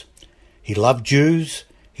balls. He loved Jews,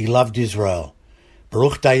 he loved Israel.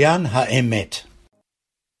 Baruch Dayan HaEmet.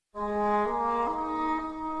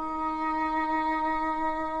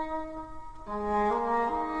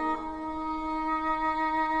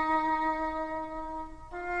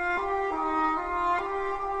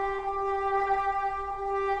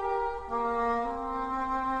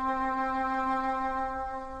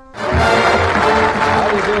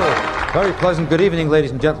 Very pleasant good evening,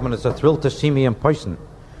 ladies and gentlemen. It's a thrill to see me in person.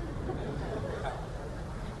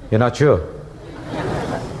 You're not sure?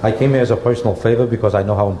 I came here as a personal favor because I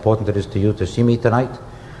know how important it is to you to see me tonight,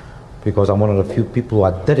 because I'm one of the few people who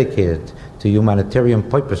are dedicated to humanitarian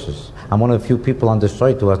purposes. I'm one of the few people on this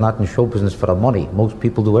site who is not in show business for the money. Most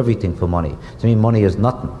people do everything for money. To me, money is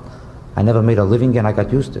nothing. I never made a living and I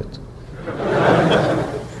got used to it.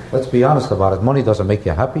 Let's be honest about it. Money doesn't make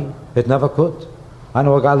you happy. It never could. I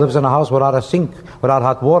know a guy lives in a house without a sink, without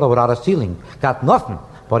hot water, without a ceiling. Got nothing,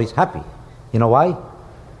 but he's happy. You know why?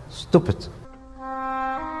 Stupid.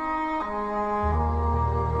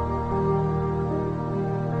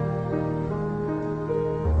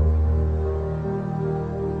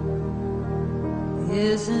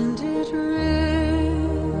 Isn't it rich?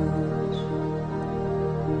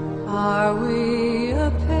 Are we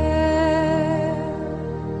a pair?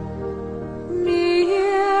 Me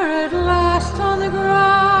here at last on the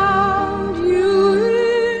ground, you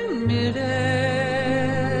in midair.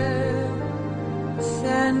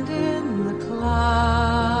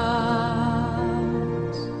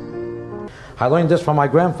 I learned this from my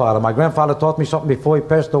grandfather. My grandfather taught me something before he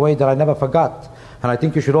passed away that I never forgot. And I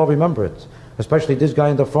think you should all remember it. Especially this guy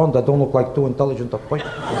in the front that don't look like too intelligent a point.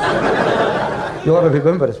 You'll ever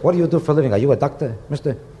remember this. What do you do for a living? Are you a doctor,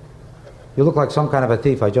 mister? You look like some kind of a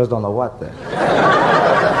thief. I just don't know what.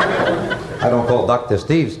 I don't call doctors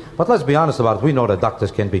thieves. But let's be honest about it. We know that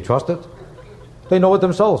doctors can be trusted. They know it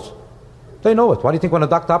themselves. They know it. Why do you think when a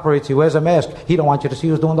doctor operates, he wears a mask? He don't want you to see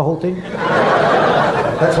who's doing the whole thing.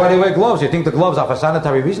 That's why they wear gloves. You think the gloves are for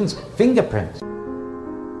sanitary reasons? Fingerprints.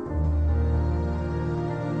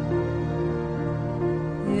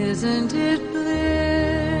 Isn't it bliss?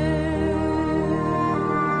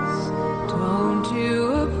 Don't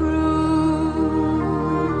you approve?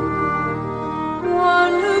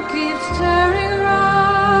 One who keeps tearing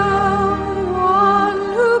round, one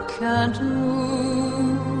who can't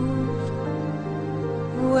move.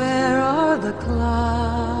 Where are the clouds?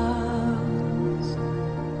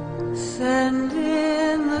 Send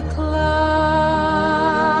in the clouds.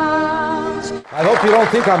 I hope you don't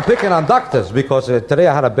think I'm picking on doctors, because today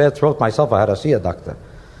I had a bad throat myself. I had to see a doctor.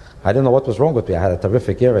 I didn't know what was wrong with me. I had a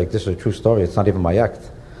terrific earache. This is a true story. It's not even my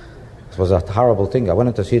act. It was a horrible thing. I went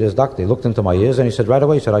in to see this doctor. He looked into my ears and he said right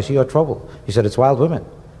away, he said, I see your trouble. He said, it's wild women.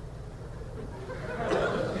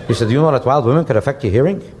 He said, do you know that wild women could affect your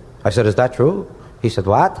hearing? I said, is that true? He said,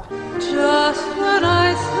 what? Just when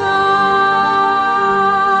I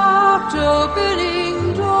stopped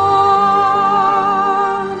opening doors,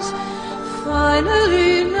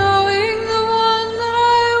 finally knowing the one that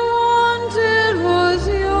I wanted was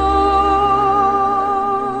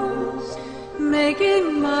yours,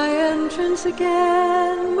 making my entrance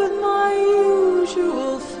again with my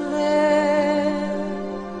usual flair,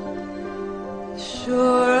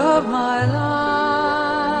 sure of my lies,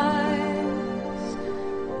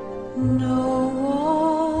 no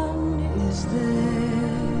one is there.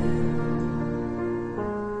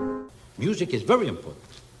 Music is very important.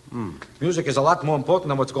 Music is a lot more important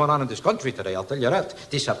than what's going on in this country today, I'll tell you that.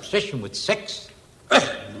 This obsession with sex.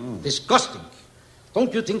 Disgusting.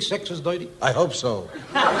 Don't you think sex is dirty? I hope so.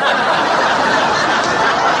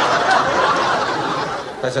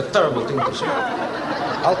 That's a terrible thing to say.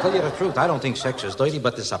 I'll tell you the truth. I don't think sex is dirty,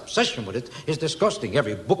 but this obsession with it is disgusting.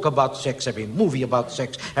 Every book about sex, every movie about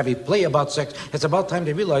sex, every play about sex. It's about time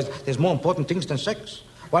they realize there's more important things than sex.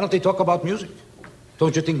 Why don't they talk about music?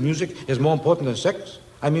 Don't you think music is more important than sex?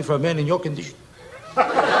 I mean, for a man in your condition. You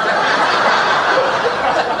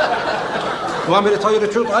want me to tell you the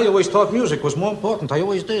truth? I always thought music was more important. I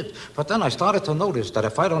always did. But then I started to notice that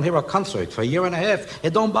if I don't hear a concert for a year and a half,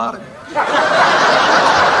 it don't bother me.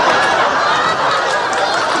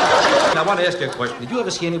 I want to ask you a question. Did you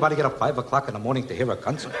ever see anybody get up 5 o'clock in the morning to hear a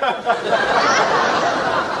concert?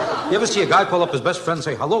 You ever see a guy call up his best friend and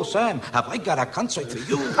say, hello, Sam, have I got a concert for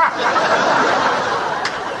you?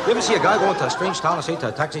 You ever see a guy go into a strange town and say to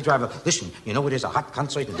a taxi driver, listen, you know there's a hot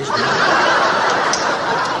concert in this town?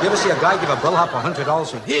 You ever see a guy give a bellhop $100 and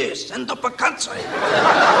say, here, send up a concert?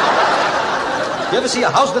 You ever see a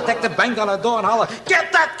house detective bang on a door and holler,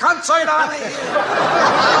 get that concert out of here?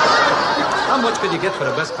 How much could you get for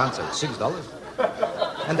the best concert?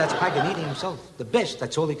 $6? And that's Paganini himself. The best,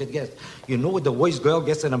 that's all he could get. You know what the worst girl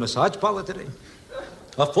gets in a massage parlor today?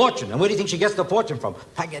 A fortune. And where do you think she gets the fortune from?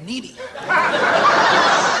 Paganini.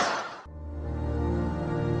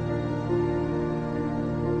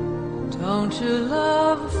 Don't you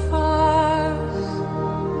love farce?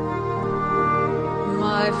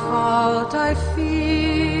 My fault, I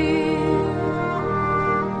fear.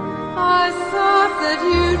 I thought that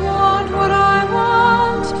you'd want what I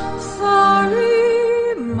want.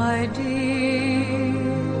 Sorry, my dear.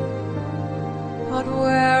 But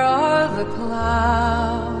where are the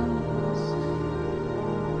clouds?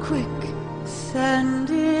 Quick, send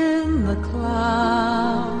in the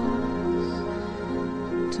clouds.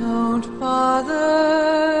 Don't bother,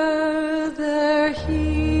 they're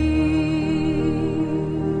here.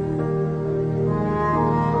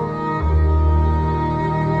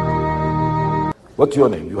 What's your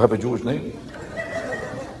name? You have a Jewish name? In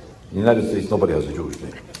the United States, nobody has a Jewish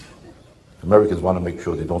name. Americans want to make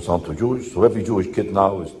sure they don't sound too Jewish, so every Jewish kid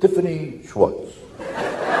now is Tiffany Schwartz.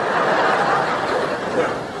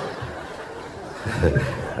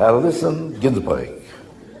 Alison Ginsberg.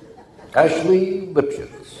 Ashley Lipschitz.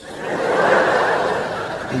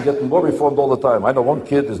 He's getting more reformed all the time. I know one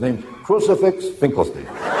kid is named Crucifix Finkelstein.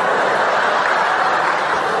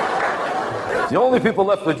 The only people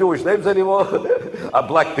left with Jewish names anymore are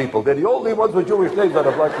black people. They're the only ones with Jewish names that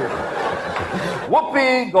are black people.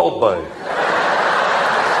 Whoopi Goldberg.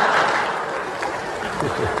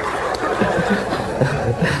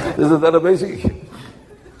 Isn't that amazing?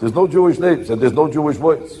 There's no Jewish names and there's no Jewish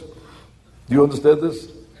voice. Do you understand this?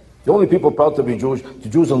 The only people proud to be Jewish, the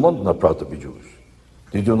Jews in London are proud to be Jewish.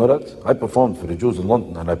 Did you know that? I performed for the Jews in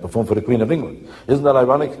London and I performed for the Queen of England. Isn't that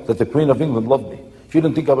ironic that the Queen of England loved me? She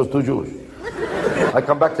didn't think I was too Jewish. I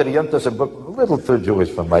come back to the Yentas and book, a little too Jewish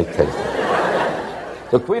for my taste.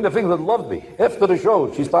 The Queen of England loved me. After the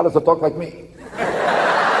show, she started to talk like me.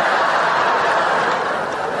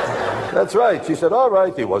 That's right. She said, all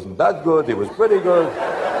right, he wasn't that good, he was pretty good.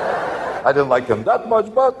 I didn't like him that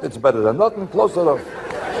much, but it's better than nothing, close enough.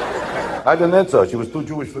 I didn't answer. She was too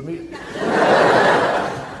Jewish for me.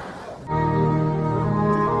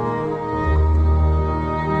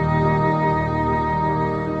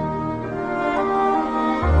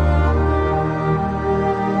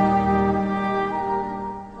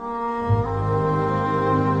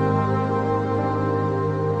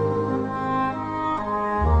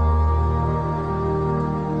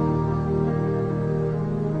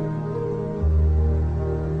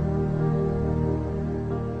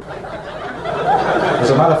 As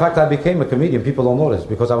a matter of fact, I became a comedian. People don't know this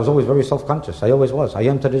because I was always very self-conscious. I always was. I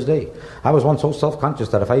am to this day. I was once so self-conscious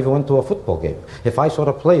that if I even went to a football game, if I saw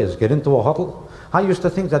the players get into a huddle, I used to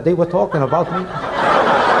think that they were talking about me.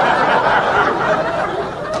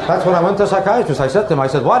 That's when I went to a psychiatrist. I said to him, I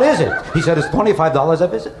said, what is it? He said, it's $25 a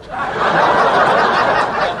visit.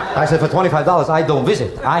 I said, for $25, I don't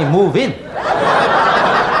visit. I move in.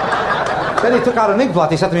 Then he took out an ink blot.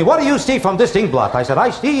 He said to me, what do you see from this ink blot? I said, I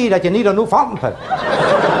see that you need a new fountain pen.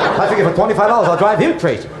 I figured for $25, I'll drive him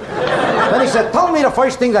crazy. Then he said, tell me the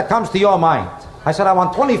first thing that comes to your mind. I said, I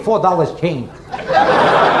want $24 change.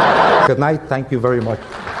 Good night. Thank you very much.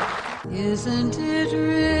 Isn't it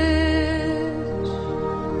rich?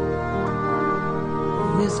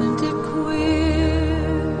 Isn't it queer?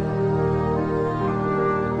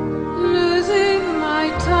 Losing my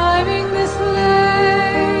timing this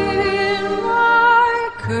late in my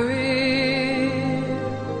career.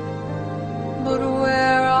 But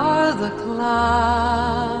where are the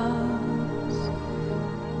clouds?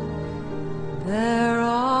 There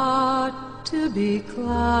ought to be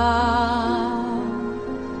clouds.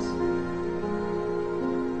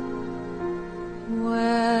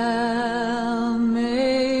 Well,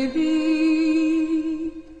 maybe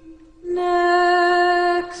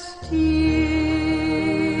next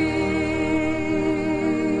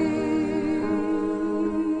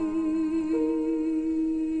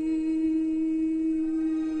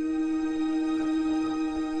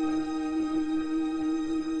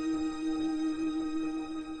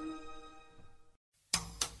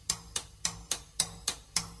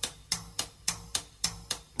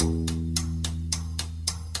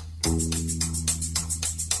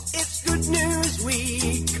It's Good News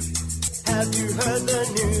Week. Have you heard the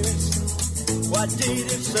news? What did it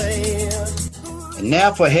say? And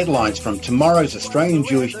now for headlines from tomorrow's Australian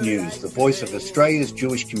Jewish News, the voice of Australia's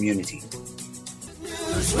Jewish community.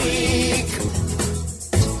 Newsweek.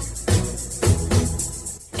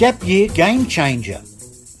 Gap year game changer.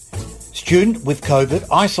 Student with COVID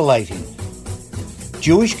isolating.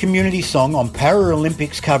 Jewish community song on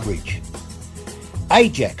Paralympics coverage.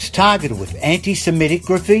 Ajax targeted with anti-Semitic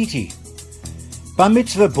graffiti. Bar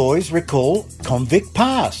mitzvah boys recall convict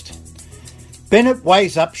past. Bennett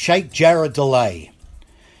weighs up Sheikh Jarrah delay.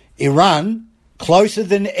 Iran closer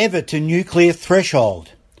than ever to nuclear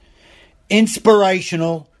threshold.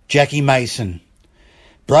 Inspirational Jackie Mason.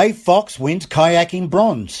 Brave Fox wins kayaking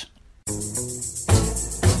bronze.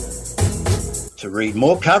 To read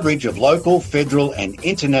more coverage of local, federal and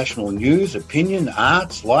international news, opinion,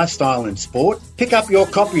 arts, lifestyle and sport, pick up your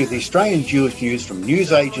copy of the Australian Jewish News from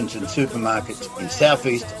newsagents and supermarkets in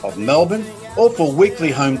southeast of Melbourne, or for weekly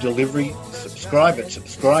home delivery, subscribe at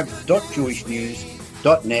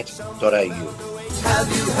subscribe.jewishnews.net.au. Have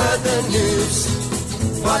you heard the news?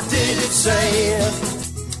 What did it say?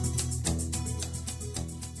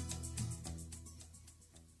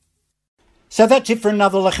 So that's it for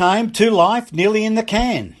another L'chaim, to life, nearly in the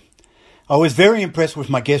can. I was very impressed with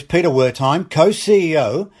my guest Peter Wertheim,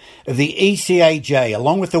 co-CEO of the ECAJ,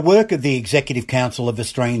 along with the work of the Executive Council of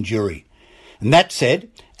Australian Jewry. And that said,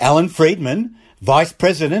 Alan Friedman, Vice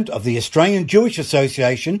President of the Australian Jewish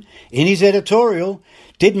Association, in his editorial,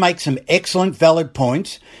 did make some excellent valid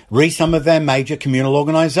points re some of our major communal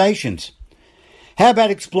organisations. How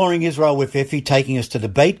about exploring Israel with Effie, taking us to the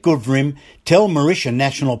Beit Guvrim Tel Marisha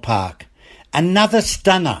National Park? Another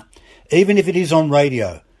stunner, even if it is on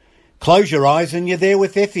radio. Close your eyes and you're there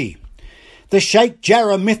with Effie. The Sheikh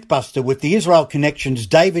Jarrah Mythbuster with the Israel Connection's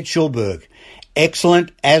David Schulberg.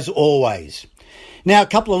 Excellent as always. Now, a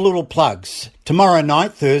couple of little plugs. Tomorrow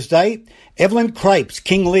night, Thursday, Evelyn Crape's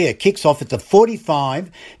King Lear kicks off at the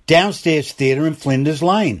 45 Downstairs Theatre in Flinders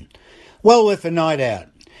Lane. Well worth a night out.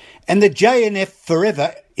 And the JNF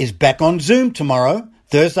Forever is back on Zoom tomorrow,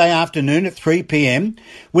 Thursday afternoon at 3 p.m,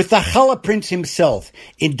 with the Challah Prince himself,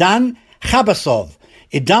 Idan Chabasov.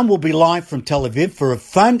 Idan will be live from Tel Aviv for a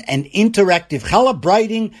fun and interactive challah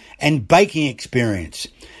braiding and baking experience.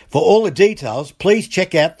 For all the details, please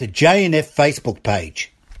check out the JNF Facebook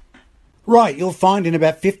page. Right, you'll find in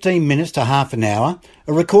about 15 minutes to half an hour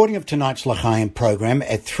a recording of tonight's L'chaim program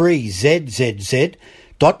at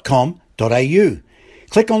 3zzz.com.au.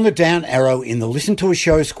 Click on the down arrow in the Listen to a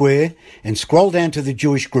Show square and scroll down to the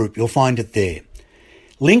Jewish group. You'll find it there.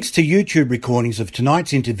 Links to YouTube recordings of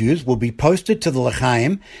tonight's interviews will be posted to the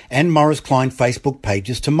L'chaim and Morris Klein Facebook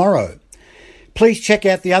pages tomorrow. Please check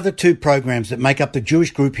out the other two programs that make up the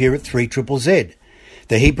Jewish group here at 3ZZZ.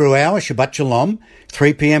 The Hebrew Hour, Shabbat Shalom,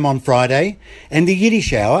 3 p.m. on Friday, and the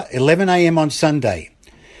Yiddish Hour, 11 a.m. on Sunday.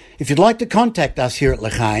 If you'd like to contact us here at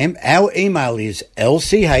L'chaim, our email is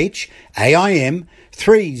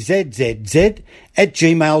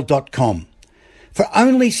lchaim3zzz@gmail.com. For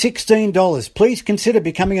only $16, please consider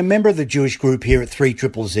becoming a member of the Jewish group here at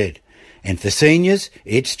 3ZZZ. And for seniors,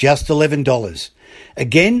 it's just $11.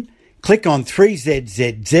 Again, click on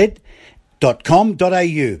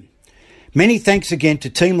 3zzz.com.au. Many thanks again to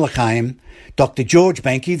Team L'chaim, Dr. George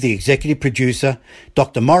Banky, the executive producer,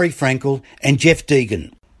 Dr. Maury Frankel, and Jeff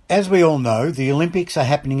Deegan. As we all know, the Olympics are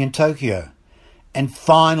happening in Tokyo. And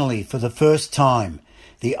finally, for the first time,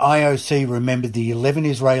 the IOC remembered the 11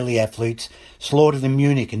 Israeli athletes slaughtered in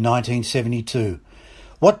Munich in 1972.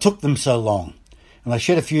 What took them so long? And I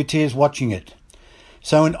shed a few tears watching it.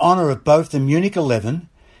 So in honour of both the Munich 11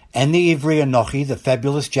 and the Ivri Anochi, the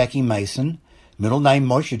fabulous Jackie Mason, middle name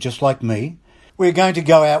Moshe just like me, we're going to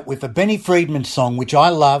go out with a Benny Friedman song which I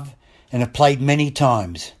love and have played many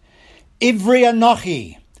times. Ivri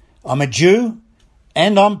Anochi, I'm a Jew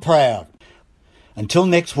and I'm proud. Until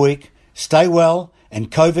next week, stay well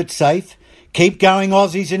and COVID safe. Keep going,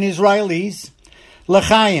 Aussies and Israelis.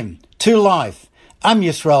 L'chaim, to life. Am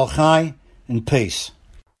Yisrael Chai, and peace.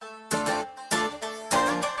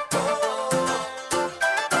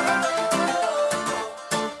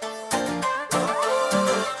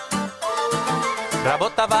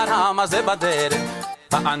 רבות העם הזה בדרך,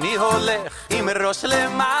 ואני הולך עם ראש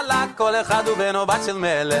למעלה, כל אחד הוא בן או בת של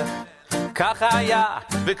מלך. ככה היה,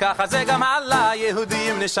 וככה זה גם עלה,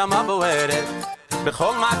 יהודים נשמה בוערת.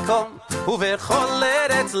 בכל מקום ובכל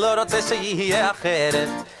ארץ, לא רוצה שיהיה אחרת.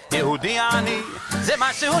 יהודי אני, זה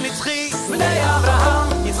משהו נצחי. בני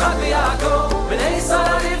אברהם, יצחק ויעקב, בני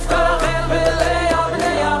שרה רבקה רחל ולאה.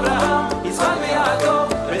 בני אברהם, יצחק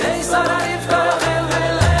ויעקב, בני שרה רבקה רחל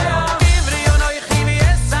ולאה.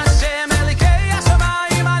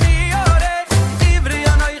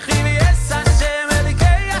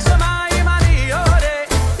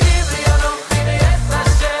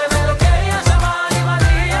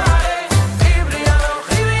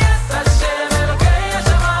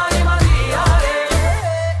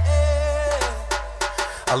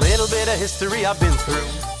 History I've been through.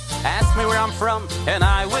 Ask me where I'm from and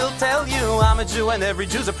I will tell you I'm a Jew and every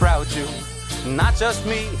Jew's a proud Jew. Not just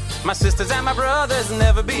me, my sisters and my brothers.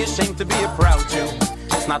 Never be ashamed to be a proud Jew.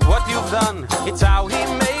 It's not what you've done, it's how he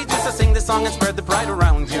made you. So sing this song and spread the pride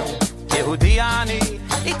around you. Yehudi ani,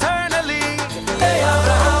 eternally. Hey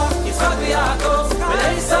Abraham, Yitzchak v'Yaakov,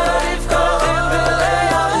 b'nei Sarah Rivka, Rachel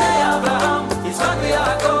v'Leah. B'nei Abraham, Yitzchak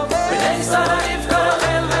v'Yaakov, b'nei Sarah Rivka,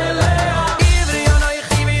 Rachel v'Leah.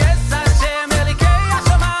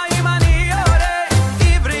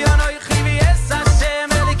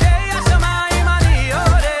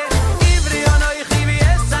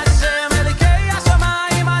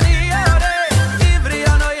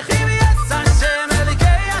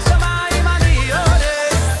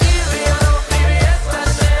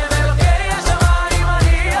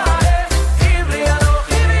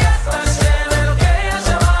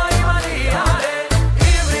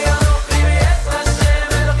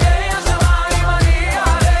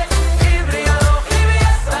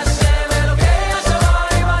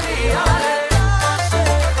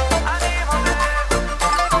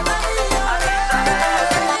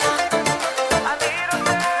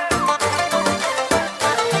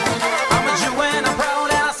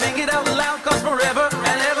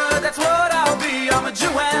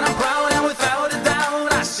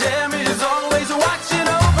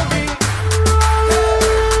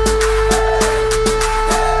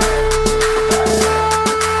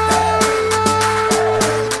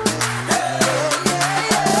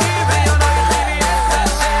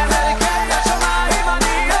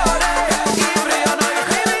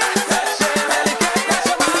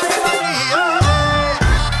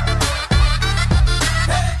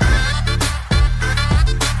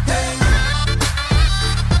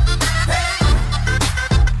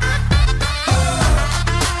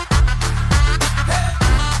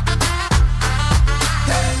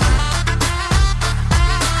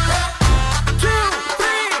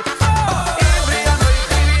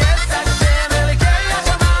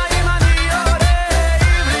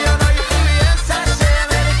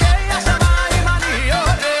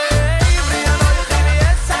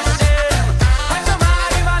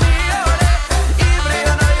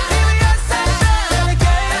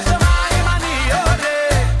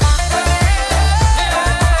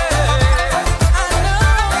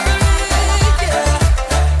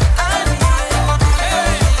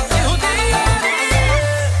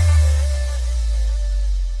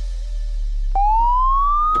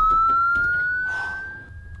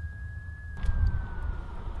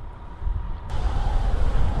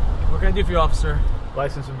 you, officer.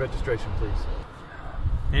 License and registration, please.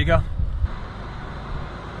 Here you go.